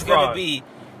course, Six there's gonna fraud.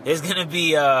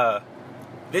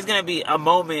 be a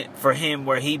moment for him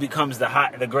where he becomes the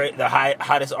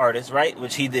hottest artist, right?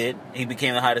 Which he did. He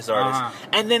became the hottest artist, Uh-huh.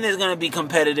 and then there's gonna be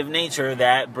competitive nature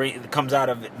that comes out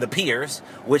of the peers,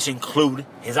 which include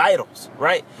his idols,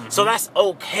 right? Mm-hmm. So that's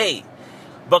okay,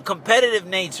 but competitive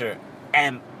nature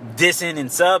and dissing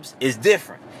and subs is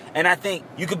different. And I think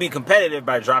you could be competitive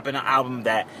by dropping an album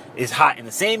that is hot in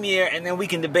the same year, and then we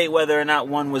can debate whether or not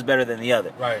one was better than the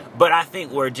other. Right. But I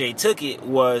think where Jay took it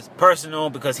was personal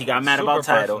because he got mad Super about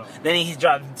Tidal. personal. Then he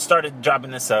started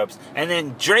dropping the subs. And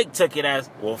then Drake took it as,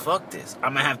 well, fuck this.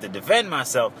 I'm going to have to defend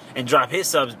myself and drop his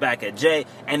subs back at Jay.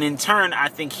 And in turn, I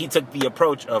think he took the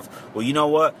approach of, well, you know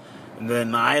what?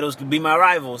 Then my idols could be my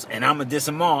rivals, and I'm going to diss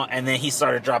them all. And then he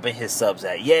started dropping his subs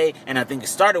at Ye, and I think it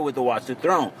started with the Watch the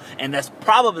Throne. And that's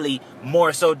probably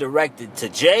more so directed to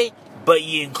Jay, but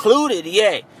you included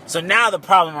Ye. So now the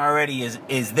problem already is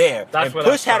there. That's and what I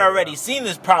Push had started already out. seen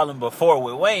this problem before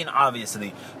with Wayne,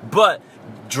 obviously. But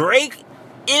Drake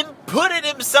inputted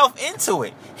himself into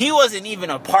it. He wasn't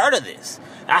even a part of this.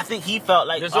 I think he felt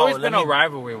like, There's always let been me- a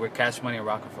rivalry with Cash Money and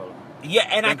Rockefeller. Yeah,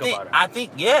 and Think about it. I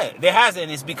think, there has,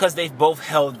 and it's because they've both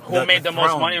held Who made the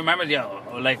most throne. money? Remember, we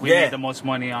Yeah. made the most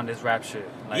money on this rap shit.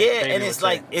 Like yeah, Baby and would it's say.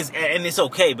 like it's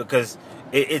okay because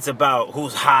it's about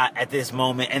who's hot at this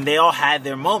moment, and they all had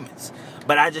their moments.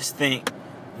 But I just think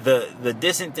the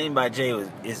dissing thing by Jay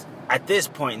is at this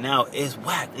point now is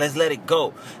whack. Let's let it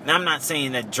go. Now I'm not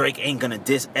saying that Drake ain't gonna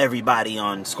diss everybody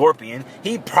on Scorpion.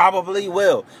 He probably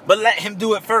will, but let him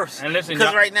do it first. And listen,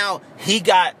 because y'all- right now he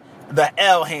got the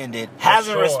L handed,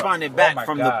 hasn't sure. responded Oh back my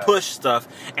from God. the push stuff,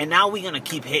 and now we're gonna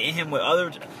keep hitting him with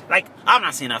other. Like, I'm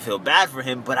not saying I feel bad for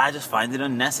him, but I just find it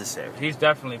unnecessary. He's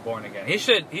definitely born again. He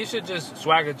should just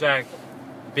swagger jack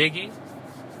Biggie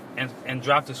and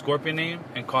drop the Scorpion name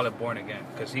and call it Born Again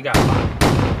because he got popped.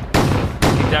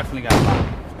 He definitely got popped.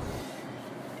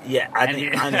 Yeah, I And,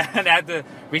 think. and they had to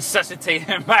resuscitate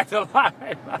him back to life.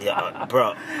 Yeah,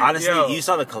 bro. Honestly, Yo. you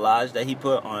saw the collage that he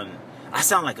put on. I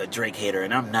sound like a Drake hater,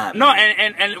 and I'm not. No,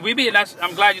 man. and we be.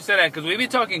 I'm glad you said that because we be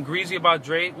talking greasy about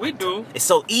Drake. We do. It's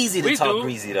so easy to We talk do.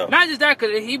 greasy though. Not just that,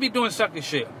 because he be doing sucker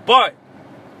shit. But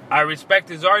I respect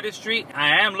his artistry.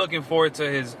 I am looking forward to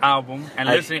his album and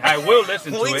listening. I will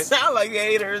listen to we it. sound like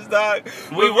haters, dog.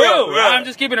 We will. I'm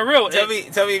just keeping it real. Tell me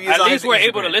if you At saw least his we're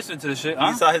able to Instagram. listen to the shit. You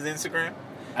Huh? saw his Instagram.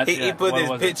 He Yeah, put what this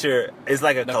was it? picture. It's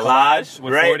like a The collage,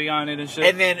 with right? 40 on it and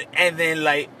shit. And then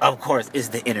like, of course, it's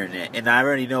the internet. And I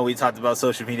already know we talked about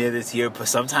social media this year, but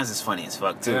sometimes it's funny as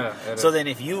fuck too. Yeah, it So is. then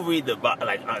if you read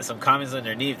some comments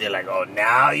underneath, they're like, "Oh,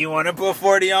 now you want to put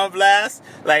 40 on blast?"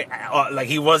 Like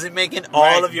he wasn't making all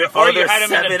Right. of your Or other you had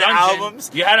him in a 7 dungeon.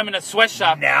 albums. You had him in a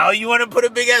sweatshop. Now you want to put a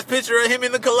big ass picture of him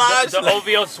in the collage? The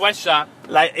OVO sweatshop.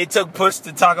 Like it took Push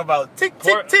to talk about tick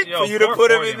tick tick for you to poor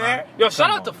put him 40, in man. there. Yo, shout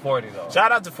Come out to on. 40 though.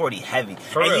 Shout out to 40 heavy.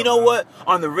 For And real, you know man. what?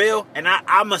 On the real, and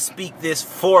I must speak this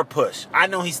for Push. I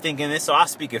know he's thinking this, so I'll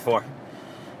speak it for him.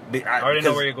 I already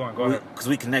know where you're going. Go ahead. Because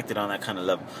we connected on that kind of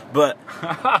level. But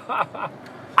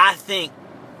I think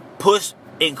Push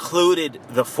included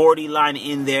the 40 line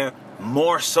in there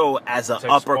more so as an To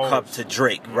uppercut expose. to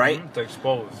Drake, right? Mhm, to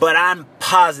expose. But I'm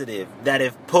positive that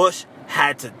if Push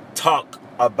had to talk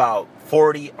about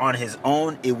 40 on his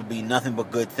own, it would be nothing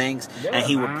but good things. Yeah, and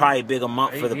he would man. probably big him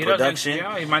up for the He doesn't- production you know,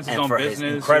 he minds his and own for business,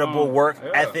 his incredible you know. work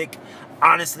Yeah. ethic.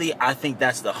 Honestly, I think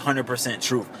that's the 100%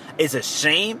 truth. It's a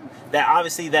shame that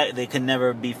obviously that they could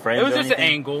never be friends. It was or just an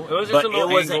anything. angle. It was just But a little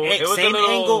it was angle. an It was same a little,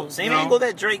 angle, same you know. angle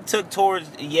that Drake took towards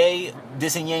Ye,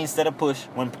 dissing Ye instead of Push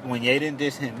when Ye didn't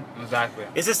diss him. Exactly.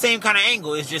 It's the same kind of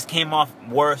angle. It just came off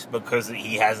worse because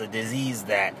he has a disease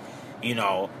that, you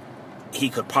know, he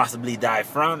could possibly die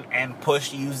from, and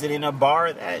Push used it in a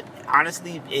bar that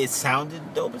honestly it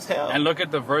sounded dope as hell. And look at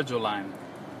the Virgil line.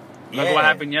 Look Yeah. what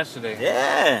happened yesterday.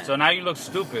 Yeah. So now you look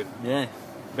stupid Yeah.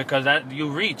 because that you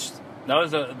reached. That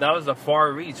was a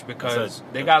far reach because So-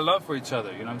 they got love for each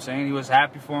other. You know what I'm saying? He was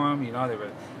happy for him. You know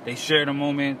they shared a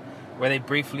moment where they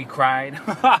briefly cried.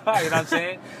 You know what I'm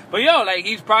saying? But yo, like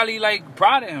he's probably like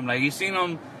proud of him. Like he's seen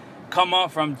him come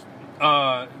up from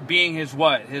being his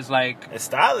It's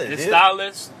stylish. his dude.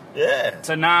 stylist Yeah.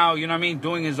 to now, you know what I mean,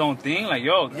 doing his own thing. Like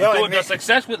yo, Yo, dude, and the they-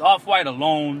 success with Off-White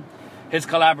alone, his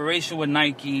collaboration with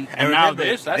Nike, and now remember,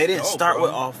 this. That's they didn't dope, start bro.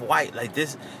 with Off-White. Like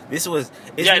this was.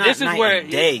 It's Yeah, not this is night where and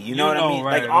day. You know what I mean?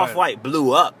 right, Like right. Off-White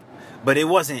blew up, but it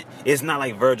wasn't. It's not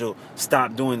like Virgil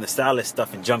stopped doing the stylist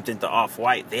stuff and jumped into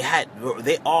Off-White.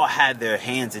 They all had their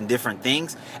hands in different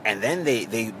things, and then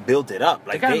they built it up.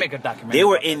 Like gotta make a documentary They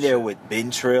were about in that there shit. with Ben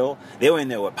Trill. They were in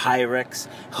there with Pyrex,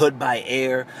 Hood by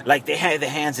Air. Like they had their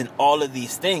hands in all of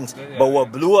these things. Yeah. But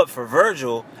what blew up for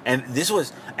Virgil, and this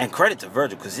was, and credit to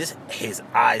Virgil because this his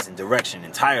eyes and direction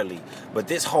entirely. But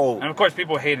this whole And of course,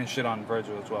 people hating shit on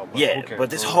Virgil as well. But yeah, who cares,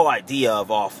 but this bro? whole idea of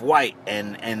Off-White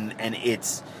and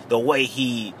it's the way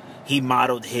he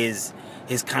modeled his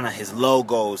kind of his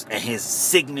logos and his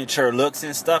signature looks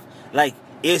and stuff, like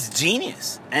it's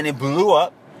genius, and it blew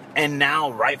up, and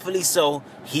now rightfully so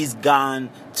he's gone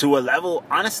to a level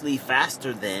honestly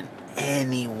faster than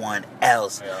anyone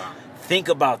else. Yeah. Think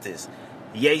about this.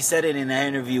 Ye said it in an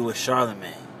interview with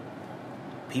Charlemagne.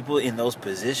 People in those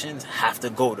positions have to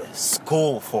go to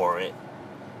school for it.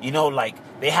 You know, like,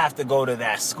 they have to go to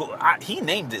that school. He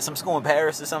named it, some school in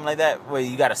Paris or something like that, where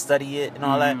you got to study it and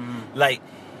all that. Like,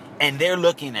 and they're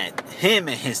looking at him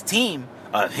and his team,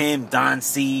 of him, Don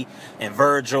C, and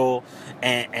Virgil,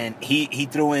 and he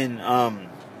threw in,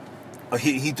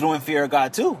 he threw in Fear of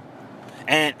God too.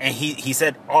 And he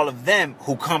said all of them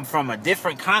who come from a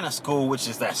different kind of school, which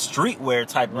is that streetwear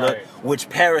type look, Right. which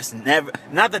Paris never,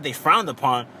 not that they frowned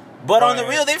upon, but on the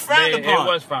real, they frowned upon.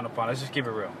 It was frowned upon. Let's just keep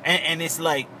it real. And it's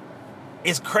like,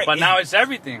 it's crazy. But now it's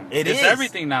everything. It It's is.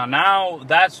 everything now. Now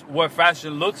that's what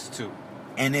fashion looks to.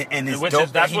 and it's Which dope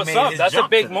is that's that he what's made up. his That's a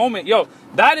jump big to that. moment, yo.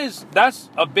 That's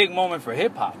a big moment for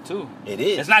hip hop too. It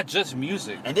is. It's not just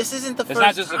music. And this isn't the It's first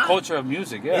not just time. the culture of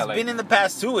music. Yeah, It's like, been in the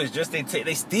past too. It's just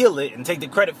they steal it and take the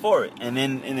credit for it, and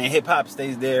then hip hop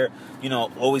stays there, you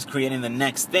know, always creating the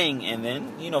next thing, and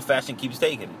then fashion keeps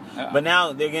taking it. Yeah. But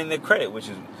now they're getting their credit, which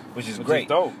is great.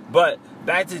 dope. But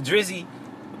back to Drizzy,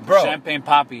 bro. Champagne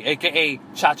Poppy, aka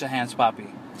Cha-Cha Hands Poppy.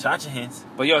 Cha-Cha Hands.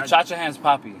 But yo, Cha-Cha Hands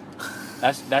Poppy,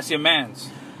 that's your man's.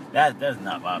 That's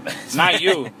not my man. Not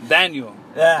you, Daniel.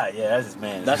 Yeah, that's his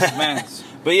man. That's his man's.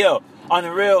 But yo, on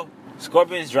the real,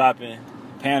 Scorpion's dropping.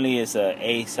 Apparently, it's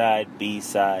A side, B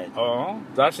side. Oh,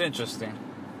 that's interesting.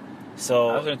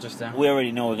 So That's interesting. we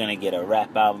already know we're gonna get a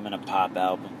rap album and a pop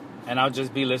album. And I'll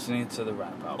just be listening to the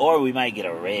rap album. Or we might get a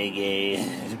reggae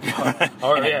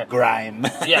Or, and yeah. a grime.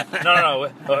 Yeah,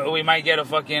 no. We might get a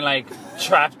fucking like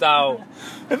trapped out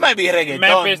It might be reggaeton.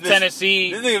 Memphis, This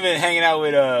Tennessee. nigga been hanging out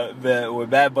with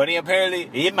Bad Bunny apparently.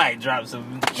 He might drop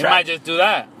some We trap, might just do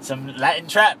that. some Latin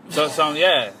trap. So some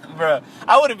yeah, Bro,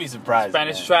 I wouldn't be surprised.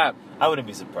 Spanish man. trap. I wouldn't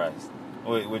be surprised.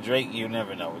 With Drake, you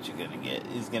never know what you're gonna get.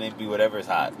 It's gonna be whatever's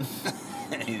hot.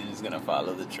 He's just gonna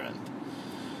follow the trend.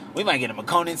 We might get him a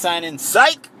Conan signing.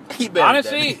 Psych. He better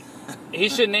Honestly, he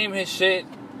should name his shit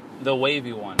the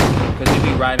wavy one because he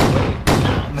be riding wave.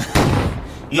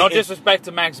 No disrespect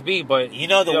to Max B, but You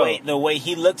know yo, the way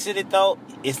he looks at it though,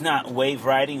 it's not wave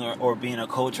riding or being a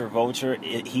culture vulture.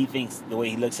 He thinks the way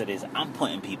he looks at it is I'm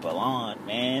putting people on,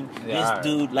 man. Yeah, This alright.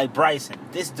 dude like Bryson.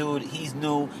 This dude, he's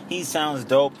new. He sounds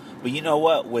dope. But you know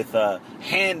what? With a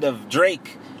hand of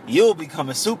Drake, you'll become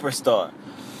a superstar.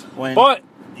 When But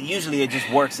usually it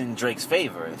just works in Drake's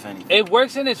favor, if anything. it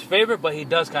works in his favor. But he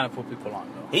does kind of put people on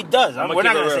though. He does. I'ma We're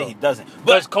not keep it gonna say real. he doesn't.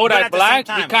 Because but Kodak at the same Black,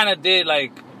 time- he kind of did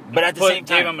like. But at the same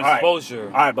time, gave him all right. exposure.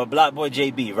 All right, but Black Boy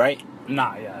JB, right?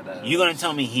 Nah, yeah. That, You gonna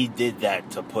tell me he did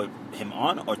that to put him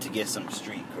on or to get some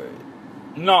street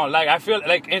cred? No, like I feel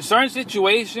like in certain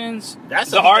situations,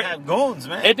 That's the the art. have goons,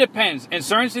 man. It depends. In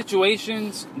certain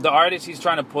situations, the artist he's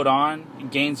trying to put on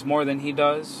gains more than he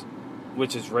does,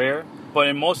 which is rare. But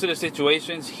in most of the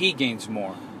situations, he gains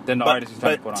more than the artist he's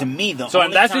trying to put on. to me, so in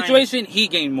only that time- situation, he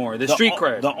gained more. The street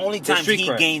cred. The only The times street he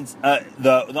cred. gains,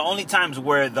 the only times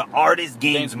where the artist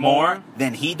gains Gains more more.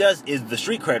 than he does is the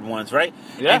street cred ones, right?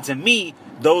 Yeah. And to me,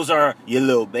 those are your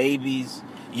little babies,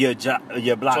 your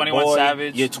Black 21 Boy,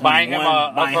 Savage, your 21, buying him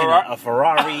a buying him a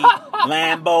Ferrari,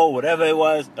 Lambo, whatever it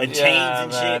was, chains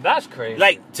and man, shit. that's crazy.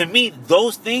 Like, to me,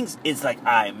 those things, it's like, all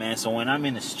right, man, so when I'm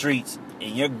in the streets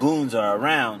and your goons are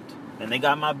around, then they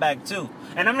got my back too.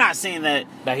 And I'm not saying that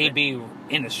that he'd be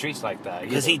in the streets like that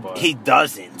because either, but- he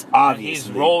doesn't,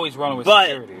 obviously. He's always running with But,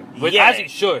 security, which, yeah, as he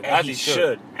should. and As he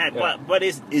should. And, Yeah. but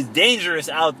it's dangerous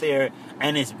out there,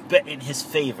 and it's in his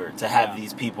favor to have Yeah.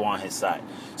 these people on his side.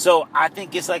 So I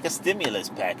think it's like a stimulus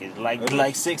package, like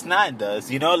 6ix9ine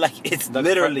does. You know, like it's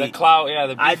literally the clout. Yeah,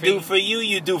 the I beefing. do for you,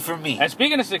 you do for me. And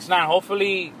speaking of 6ix9ine,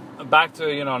 hopefully back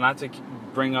to not to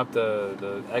bring up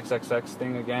the XXX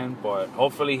thing again, but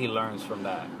hopefully he learns from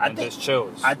that and just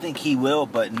chills. I think he will,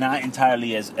 but not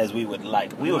entirely as we would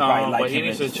like. We would No, probably like but he him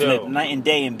needs to to chill. flip night and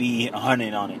day and be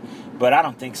 100 on it. But I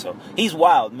don't think so. He's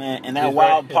wild, man, and that He's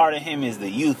wild very- part of him is the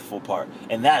youthful part,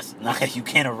 and that's not you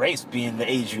can't erase being the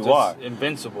age you Just are.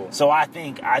 invincible. So I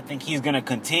think he's gonna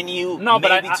continue, No,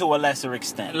 but maybe I- to a lesser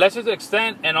extent. Lesser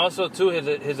extent, and also too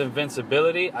his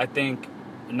invincibility. I think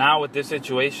now with this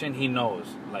situation, he knows,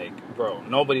 like, bro,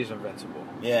 nobody's invincible.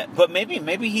 Yeah, but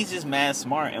maybe he's just mad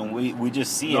smart, and we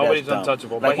just see Nobody's it as dumb.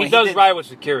 untouchable. Like But he when does did- ride with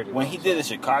security. When though, he did the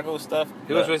Chicago stuff,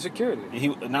 he was with security. He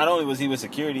not only was he with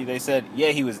security, they said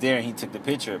he was there and he took the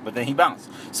picture, but then he bounced.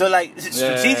 So like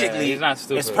strategically, he's not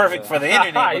stupid, it's perfect yeah. for the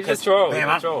internet. He's a because, troll, man,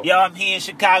 he's a troll. Yo, I'm here in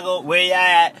Chicago. Where y'all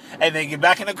at? And they get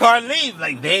back in the car and leave.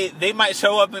 Like they might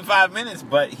show up in 5 minutes,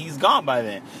 but he's gone by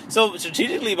then. So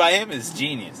strategically by him is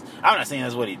genius. I'm not saying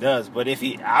that's what he does, but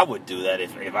I would do that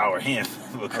if I were him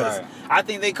because Right. I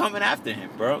think they coming after him,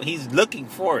 bro. He's looking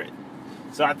for it.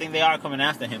 So I think they are coming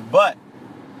after him, but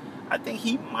I think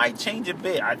he might change a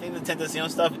bit. I think the Tentacion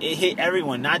stuff, it hit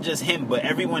everyone, not just him, but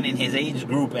everyone in his age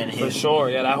group and For his. sure,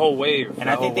 yeah, that whole wave. And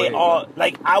I think they all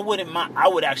like. I wouldn't mind. I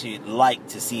would actually like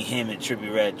to see him and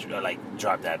Trippie Redd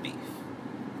drop that beef.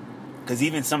 Because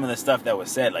even some of the stuff that was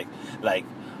said,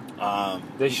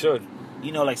 they should.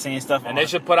 you know, like saying stuff, And they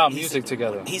should put out he music said-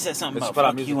 together. He said something They should about put out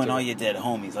fuck music you and all together. your dead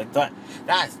homies. Like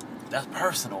that's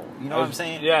personal. You know what I'm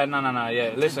saying? Yeah, no,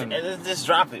 yeah. Listen, Just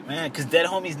drop it, man. Because dead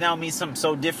homies now mean something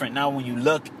so different now when you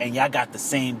look and y'all got the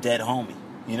same dead homie.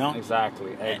 You know?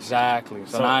 exactly. So,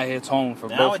 So, now it hits home for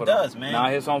now both it of them. does, man. Now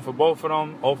it hits home for both of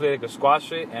them. Hopefully they can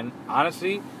squash it. And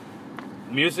honestly,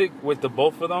 music with the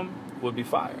both of them would be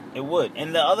fire. It would.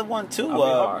 And the other one too, That'd be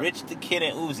hard. Rich the Kid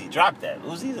and Uzi. Drop that.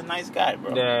 Uzi's a nice guy,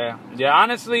 bro. Yeah.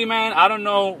 Honestly, man, I don't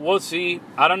know. We'll see.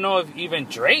 I don't know if even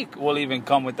Drake will even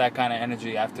come with that kind of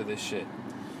energy after this shit.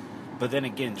 But then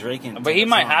again, Drake and But he Taylor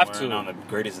might Swift have weren't to. on the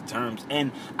greatest of terms,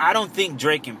 and I don't think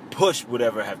Drake and Push would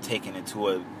ever have taken it to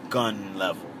a gun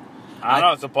level. I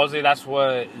don't know. Supposedly that's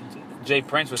what Jay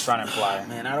Prince was trying to imply.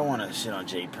 Man, I don't want to shit on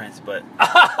Jay Prince, but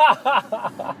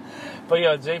But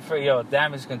yo,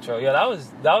 Damage Control. Yo, that was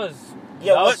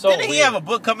yeah, that was so didn't he weird. have a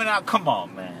book coming out? Come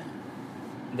on, man.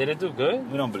 Did it do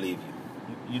good? We don't believe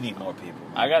you. You need more people.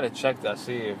 I gotta check that,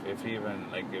 see if he even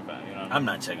you know. What I'm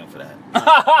not checking for that.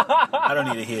 I don't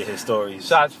need to hear his stories.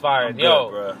 Shots fired, I'm yo.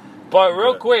 good, bruh. But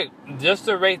real Good. quick, just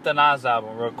to rate the Nas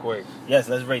album, real quick. Yes,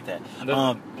 let's rate that.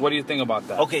 What do you think about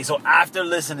that? Okay, so after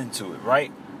listening to it, right?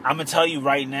 I'm gonna tell you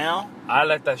right now. I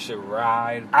let that shit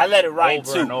ride. I let it ride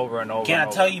over too. and over and over. Can and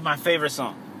I tell over. you my favorite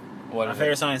song? What My is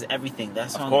favorite it? song is Everything. That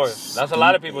song Of course, is that's a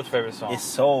lot of stupid. people's favorite song. It's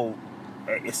so.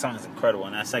 This song is incredible,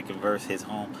 and that second verse, His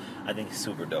Home, I think is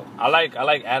super dope. I like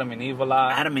Adam and Eve a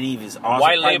lot. Adam and Eve is awesome.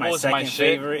 White Probably Label is my my second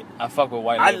shit. favorite. I fuck with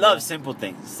White I Label. love Simple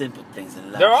Things. Simple Things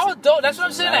in life. They're all Simple dope. That's what I'm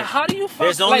Things in saying. Like, life. how do you fuck?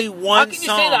 There's only like, one How can you say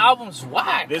song. the album's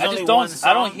whack? There's I only just don't. one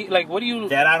I don't song hear. Like, what do you?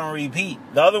 that I don't repeat.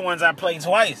 The other ones I play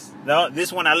twice.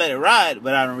 This one I let it ride,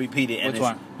 but I don't repeat it. And Which it's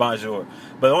one? Bonjour.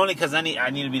 But only because I need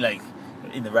to be like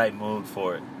in the right mood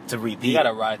for it to repeat. You gotta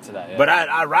it. ride to that. Yeah. But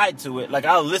I ride to it. Like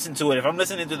I'll listen to it. If I'm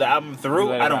listening to the album You through,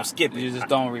 let it I don't ride. skip it. You just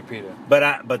don't repeat it.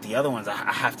 But the other ones I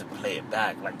have to play it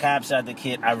back. Like Cab Shot the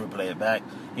Kid, I replay it back.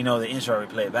 You know, the intro I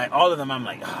replay it back. All of them I'm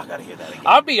like, I gotta hear that again.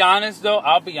 I'll be honest though,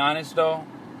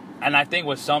 and I think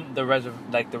with the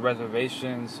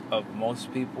reservations of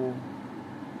most people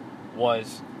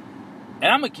was,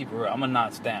 and I'm gonna keep it real, I'm gonna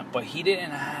not stamp, but he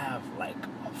didn't have like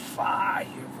a fire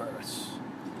verse.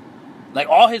 Like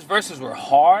all his verses were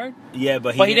hard, Yeah,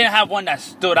 but but he didn't have one that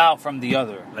stood out from the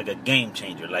other. like a game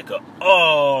changer, like a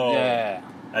Yeah,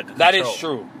 like a that is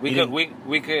control. true. He We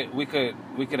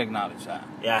didn't- could acknowledge that.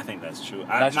 Yeah, I think that's true.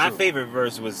 That's my true. favorite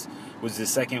verse was the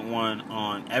second one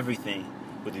on Everything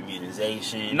with the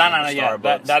immunization. No, and the yeah,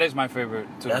 Starbucks. that is my favorite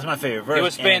too. That's my favorite verse. He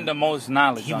was spitting and the most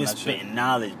knowledge. He on was that shit. spitting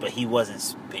knowledge, but he wasn't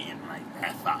spitting like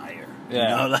that fire. Yeah,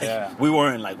 you know, like yeah. we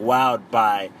weren't like wowed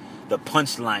by the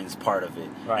punchlines part of it,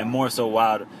 Right. and more so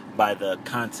wowed by the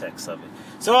context of it.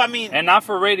 So I mean, And not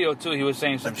for radio too. He was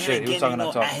saying some but then shit. again, He was talking you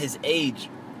know, that talk. at his age,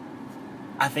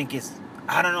 I think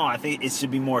I don't know. I think it should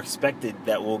be more expected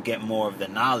that we'll get more of the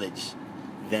knowledge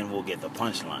than we'll get the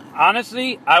punchline.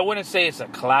 Honestly, I wouldn't say it's a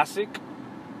classic.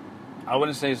 I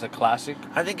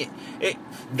I think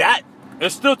that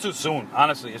It's still too soon.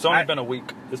 Honestly, it's only I- been a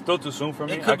week. It's still too soon for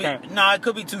me. it I could can't. be. No, it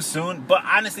could be too soon. But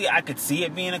honestly, I could see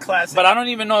it being a classic. But I don't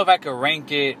even know if I could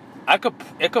rank it.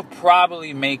 It could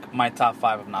probably make my top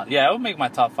 5 of Nas. Yeah, it would make my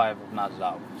top 5 of Nas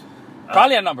albums.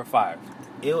 Probably at number 5.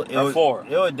 It Or would, 4.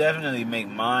 It would definitely make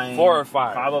mine 4 or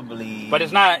 5. Probably. But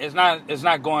it's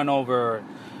not going over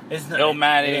It's not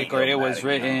Illmatic it ain't or It Was Illmatic,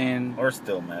 Written no. Or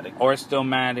Stillmatic. or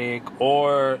Stillmatic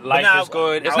or Life nah, is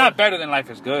Good. It's I not would- better than Life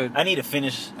is Good. I need to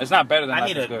finish. It's not better than I Life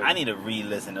need is to. Good. I need to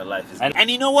re-listen to Life Is And- Good. And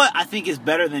you know what? I think it's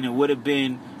better than it would have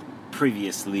been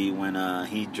previously when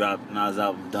he dropped Nas'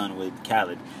 album Done with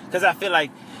Khaled. Because I feel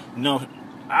like, no,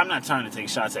 I'm not trying to take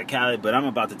shots at Khaled, but I'm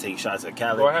about to take shots at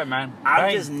Khaled. Go ahead, man. I'm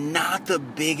Bang. just not the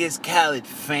biggest Khaled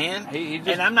fan, He just-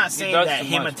 and I'm not he saying does that too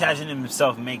him much, attaching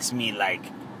himself makes me like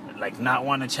not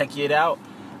want to check it out.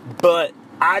 But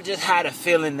I just had a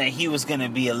feeling that he was gonna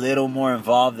be a little more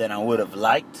involved than I would have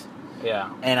liked, Yeah.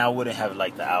 and I wouldn't have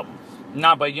liked the album.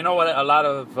 Nah, but you know what? A lot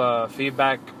of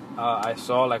feedback I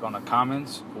saw, like on the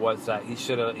comments, was that he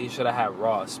should have had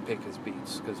Ross pick his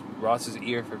beats, because Ross's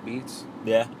ear for beats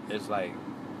Yeah, is like,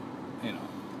 you know,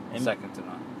 And- second to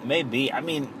none. maybe. I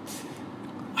mean,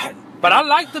 But I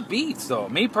like the beats though.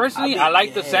 Me personally, I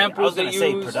like the samples they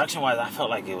use. Production-wise, I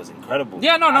felt like it was incredible.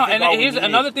 Yeah, no. I think And all we here's needed-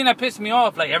 another thing that pissed me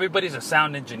off. Like, everybody's a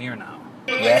sound engineer now.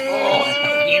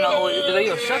 Yeah. You know, like,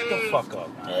 yo, shut the fuck up,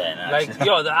 man. Yeah, nah, Like,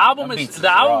 yo, the album Them is beats is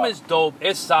raw. dope.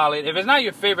 It's solid. If it's not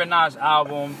your favorite Nas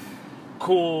album,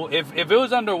 cool. If it was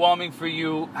underwhelming for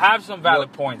you, have some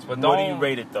valid points. But don't. What do you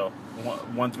rate it though?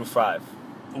 1 through 5.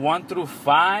 1 through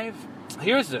 5.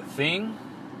 Here's the thing.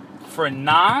 For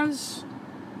Nas,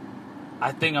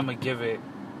 I think I'm gonna give it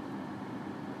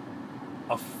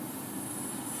a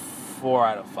 4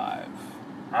 out of 5.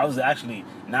 I was actually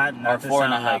not Or to 4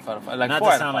 and a sound half like out of 5. Like not 4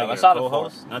 to out of sound 5. like I your saw the 4.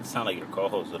 co-host, not to sound like your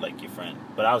co-host or like your friend,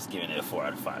 but I was giving it a 4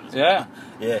 out of 5. as well. Yeah.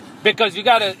 Yeah. Because you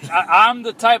gotta, I'm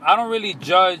the type, I don't really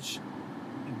judge,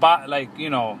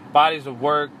 bodies of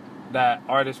work that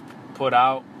artists put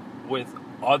out with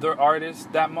other artists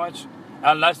that much,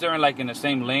 unless they're in the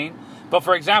same lane. But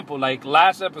for example, like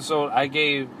last episode, I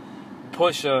gave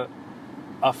Pusha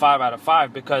a 5 out of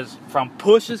 5 because from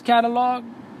Pusha's catalog,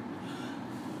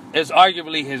 it's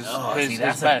arguably his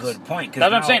that's best. a good point.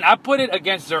 That's what I'm saying. I put it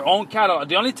against their own catalog.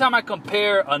 The only time I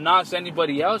compare a Nas to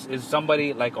anybody else is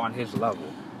somebody like on his level.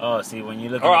 Oh, see, when you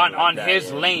look or at on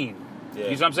his lane. Yeah.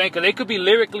 You know what I'm saying? Because they could be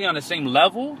lyrically on the same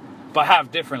level, but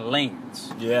have different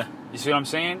lanes. Yeah. You see what I'm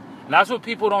saying? And that's what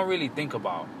people don't really think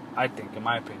about, I think, in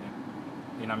my opinion.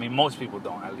 You know what I mean? Most people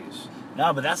don't, at least.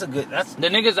 No, but that's The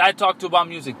niggas I talk to about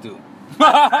music do.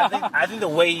 I think the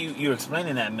way you're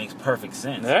explaining that makes perfect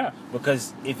sense. Yeah.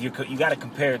 Because if you got to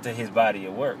compare it to his body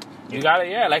of work. You gotta,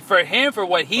 yeah. Like for him, for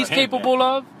what he's capable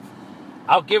of,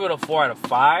 I'll give it a 4 out of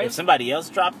 5. If somebody else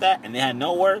dropped that and they had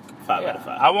no work, 5 out of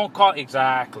 5. I won't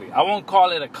call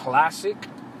it a classic.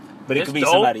 But it could be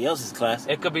somebody else's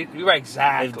classic. It could be, you're right,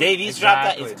 exactly. If Davies dropped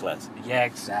that, it's a classic. Yeah,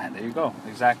 exactly. There you go.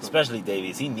 Exactly. Especially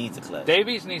Davies. He needs a classic.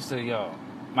 Davies needs to,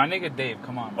 my nigga Dave,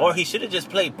 come on, man. Or he should have just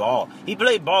played ball. He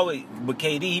played ball with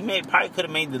KD. He probably could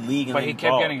have made the league. But he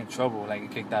kept getting in trouble, like he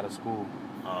kicked out of school.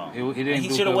 He didn't.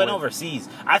 He should have went overseas.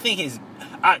 I think his.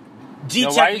 Why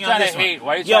are you trying to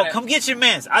hate? Come get your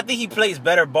mans. I think he plays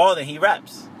better ball than he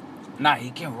raps. Nah,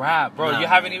 he can rap, bro. Nah,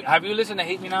 have you listened to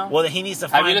Hate Me Now? Well, then he needs to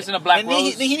find. Have you listened to Black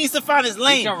Rose? He needs to find his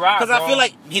lane. He can rap, because I feel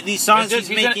like these songs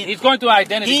he's going through an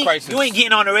identity crisis. You ain't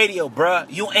getting on the radio, bruh.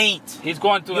 You ain't. He's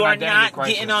going through an identity crisis. You are not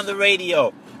getting on the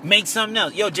radio. Make something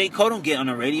else. J. Cole don't get on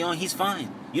the radio, and he's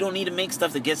fine. You don't need to make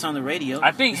stuff that gets on the radio.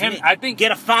 I think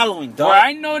get a following, dog. Where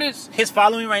I noticed his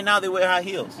following right now, they wear high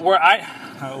heels. Where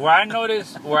I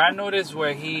noticed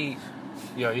where he,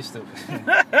 he's stupid.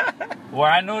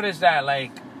 Where I noticed that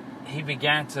like he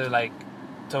began to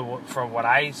from what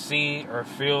I see or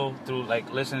feel through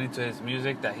like listening to his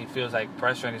music, that he feels like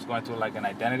pressure and he's going through like an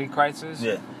identity crisis.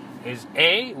 Yeah. Is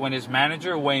when his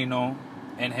manager Wayno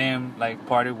and him like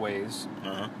parted ways,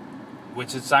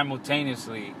 which is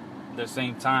simultaneously the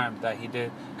same time that he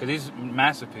did, because he's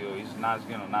Mass Appeal, he's not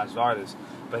Nas artist,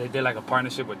 but he did like a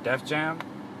partnership with Def Jam,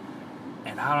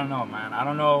 and I don't know, man. I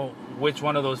don't know which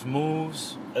one of those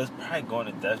moves. It's probably going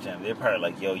to Def Jam. They're probably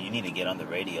like, you need to get on the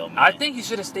radio, man. I think he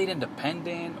should have stayed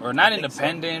independent, or not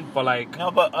independent, but like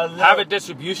have a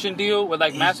distribution deal with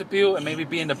like Mass Appeal and maybe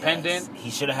be independent. Yes.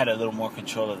 He should have had a little more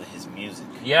control of his music.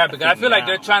 Yeah, because I feel like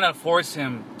they're trying to force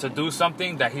him to do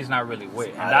something that he's not really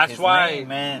with, and that's why, lane,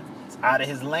 man. It's out of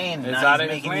his lane. It's out of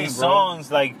his lane, these bro.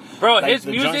 songs like his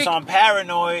the music joints on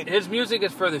Paranoid. His music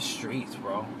is for the streets,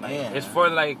 bro. Like, yeah, it's for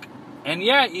like, and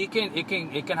yeah, it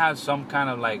can have some kind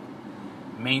of like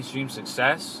mainstream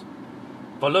success.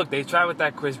 But look, they tried with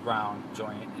that Chris Brown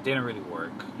joint. It didn't really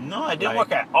work. No, it didn't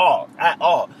work at all.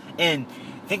 And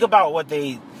think about what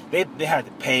they had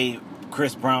to pay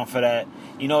Chris Brown for that.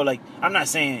 I'm not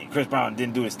saying Chris Brown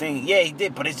didn't do his thing. Yeah, he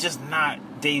did, but it's just not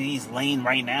Davies' lane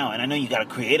right now. And I know you got to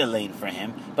create a lane for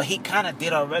him, but he kind of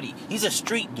did already. He's a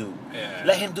street dude. Yeah.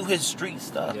 Let him do his street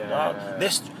stuff. Yeah.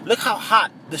 Look how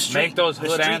hot the street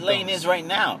lane is right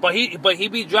now. But he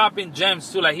be dropping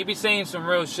gems too. Like he be saying some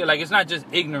real shit. Like it's not just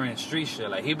ignorant street shit.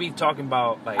 Like he be talking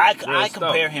about like I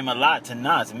compare him a lot to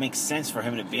Nas. It makes sense for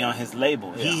him to be on his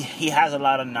label. Yeah. He has a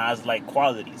lot of Nas-like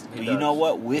qualities. But you know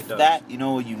what? With that, you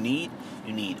know what you need?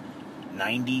 You need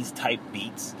 90s type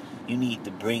beats. You need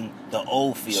to bring the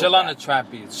old feel. Chill on the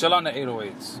trap beats. Chill on the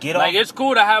 808s. It's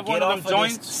cool to have one of them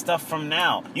joints. Stuff from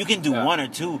now. You can do one or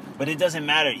two, but it doesn't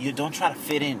matter. You don't try to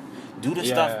fit in. Do the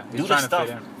stuff. Do the stuff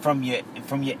from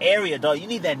your area, dog. You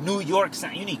need that New York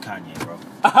sound. You need Kanye, bro.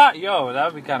 Yo, that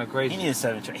would be kind of crazy. He needs a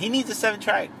 7-track. He needs a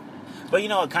 7-track. But you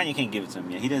know what? Kanye can't give it to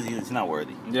him yet. He's not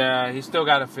worthy. Yeah, he still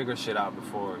got to figure shit out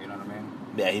before. You know what I mean?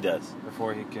 Yeah, he does.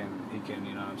 Before he can.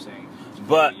 You know what I'm saying?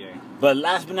 But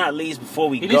last but not least, before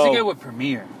we go, he needs to get with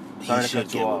Premier. He should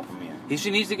get with Premier.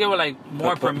 He needs to get with like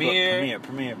more Premier.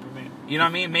 Premier. You know what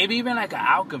I mean? Maybe even like an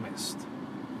Alchemist.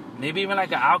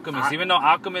 Even though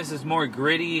Alchemist is more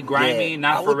gritty, grimy,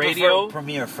 not for radio.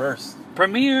 Premier first.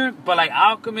 Premier, but like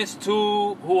Alchemist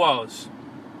 2, who else?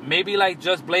 Maybe like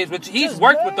Just Blaze, which he's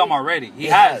worked with them already. He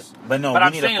has. But no, but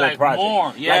I'm saying like project.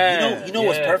 More. Yeah. Like, you know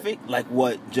what's perfect? Like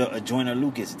what Joyner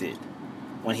Lucas did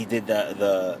when he did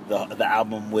the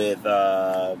album with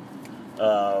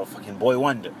fucking Boy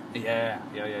Wonder. Yeah.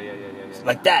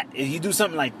 Like that. If you do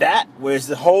something like that, where it's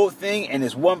the whole thing and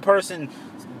it's one person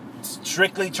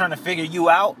strictly trying to figure you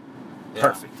out,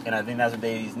 perfect. And I think that's what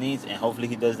Davies needs, and hopefully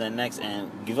he does that next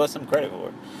and give us some credit for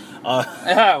it.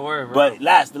 Yeah, word, bro. But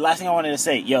the last thing I wanted to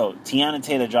say, yo, Tiana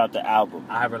Taylor dropped the album.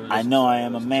 I haven't listened I Know to I it.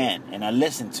 Am a Man, and I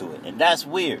listened to it, and that's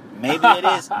weird. Maybe it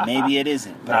is, maybe it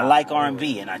isn't. But I like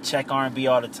R&B, and I check R&B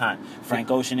all the time. Frank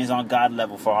Ocean is on God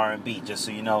level for R&B, just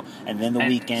so you know. And then The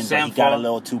And Weeknd, but he Sanford. got a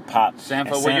little too pop.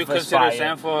 Sanford, And would you Sanford's consider fire.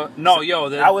 Sanford? No,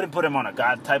 yo. I wouldn't put him on a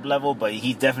God type level, but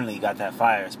he definitely got that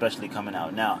fire, especially coming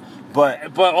out now.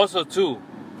 But also, too,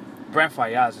 Brent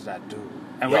Fayez is that dude.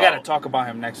 And we Yo. got to talk about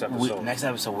him next episode. next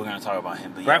episode, we're going to talk about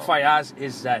him. But Brent yo, Fayez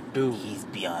is that dude. he's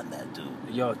beyond that dude.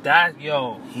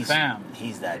 Fam.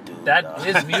 He's that dude. That dog.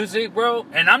 his music, bro.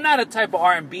 And I'm not a type of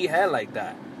R&B head like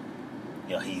that.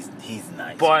 Yo, he's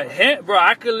nice. But him, bro,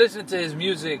 I could listen to his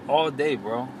music all day,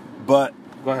 bro. But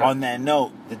Go ahead. on that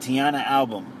note, the Tiana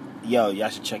album, yo, y'all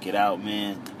should check it out,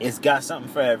 man. It's got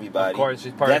something for everybody. Of course,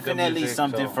 she's part of good definitely music,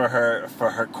 something so. for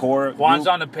her core. Juan's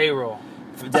group. on the payroll.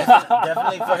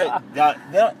 Definitely for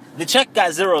her. The check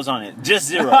got zeros on it, just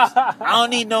zeros. I don't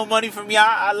need no money from y'all.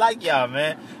 I like y'all,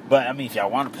 man. But I mean, if y'all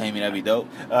want to pay me, that'd be dope.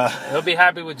 He'll be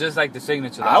happy with just like the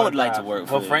signature. I would like to work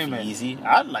He'll for frame it. Easy.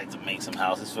 I'd like to make some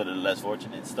houses for the less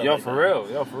fortunate and stuff. Yo, like for that.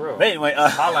 real. Yo, for real. But anyway,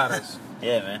 Holla at us.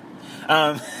 yeah,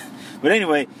 man. But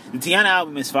anyway, the Tiana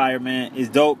album is fire, man. It's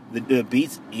dope. The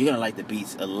beats, you're gonna like the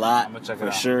beats a lot, I'ma check it for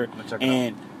out. sure. I'ma check it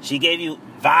And she gave you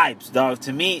vibes, dog.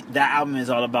 To me, that album is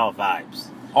all about vibes.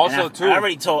 Also, And too. I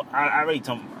already told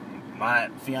my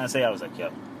fiance, I was like,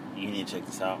 yo, you need to check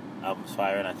this out. Album's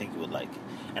fire, and I think you would like it.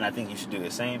 And I think you should do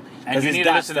the same. And you need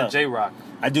to listen to J-Rock.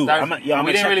 I do. That- I'm we gonna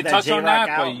didn't check really touch on J-Rock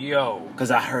that, but out. yo. Because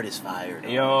I heard it's fire.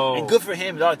 Dog. Yo. And good for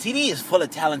him, dog. TD is full of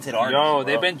talented artists. Yo,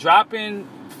 they've bro. been dropping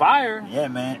fire. Yeah,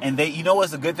 man. And you know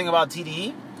what's the good thing about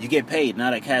TDE? You get paid,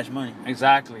 not at cash money.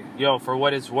 Exactly. Yo, for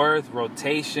what it's worth,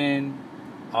 Rotation.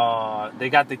 They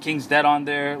got the King's Dead on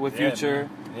there with Yeah, Future.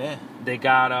 man. Yeah. They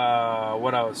got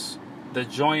what else? The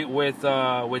joint with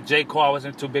J. Cole. I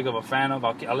wasn't too big of a fan of.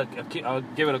 I'll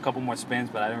give it a couple more spins,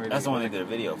 but I didn't really. That's the one they did a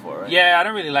video for, right? Yeah, I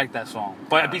didn't really like that song.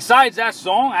 But besides that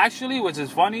song, actually, which is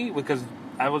funny because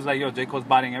I was like, yo, J. Cole's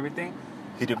bodying everything.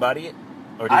 He did body it?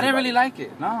 Or did I he didn't body really it? like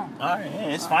it. No. All right,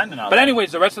 yeah, it's fine now. But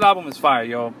anyways, the rest of the album is fire,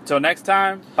 yo. Till next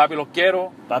time, Papi Lo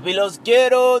Quiero. Papi los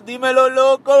quiero, dímelo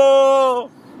loco.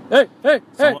 Hey, hey,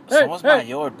 hey, Somos hey.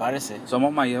 mayor, parece.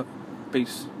 Somos mayor.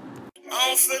 Peace. I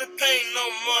don't feel the pain no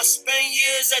more. Spend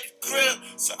years at the crib,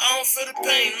 so I don't feel the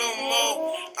pain no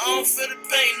more. I don't feel the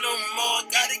pain no more.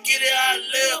 Gotta get it how I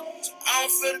live, so I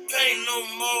don't feel the pain no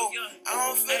more. I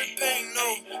don't feel the pain no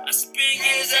more. I spend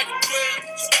years at the crib,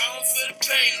 so I don't feel the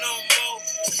pain no more.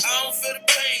 I don't feel the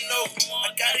pain no more. I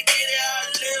gotta get it how I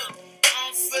live. I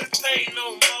don't feel the pain no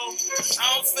more. I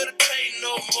don't feel the pain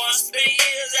no more. I spend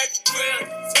years at the crib,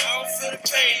 so I don't feel the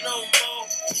pain no more.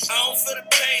 I don't feel the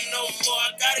pain no more.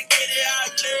 I gotta get it how I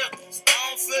live. So I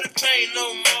don't feel the pain no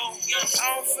more. Yeah,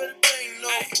 I don't feel the pain no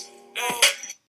more.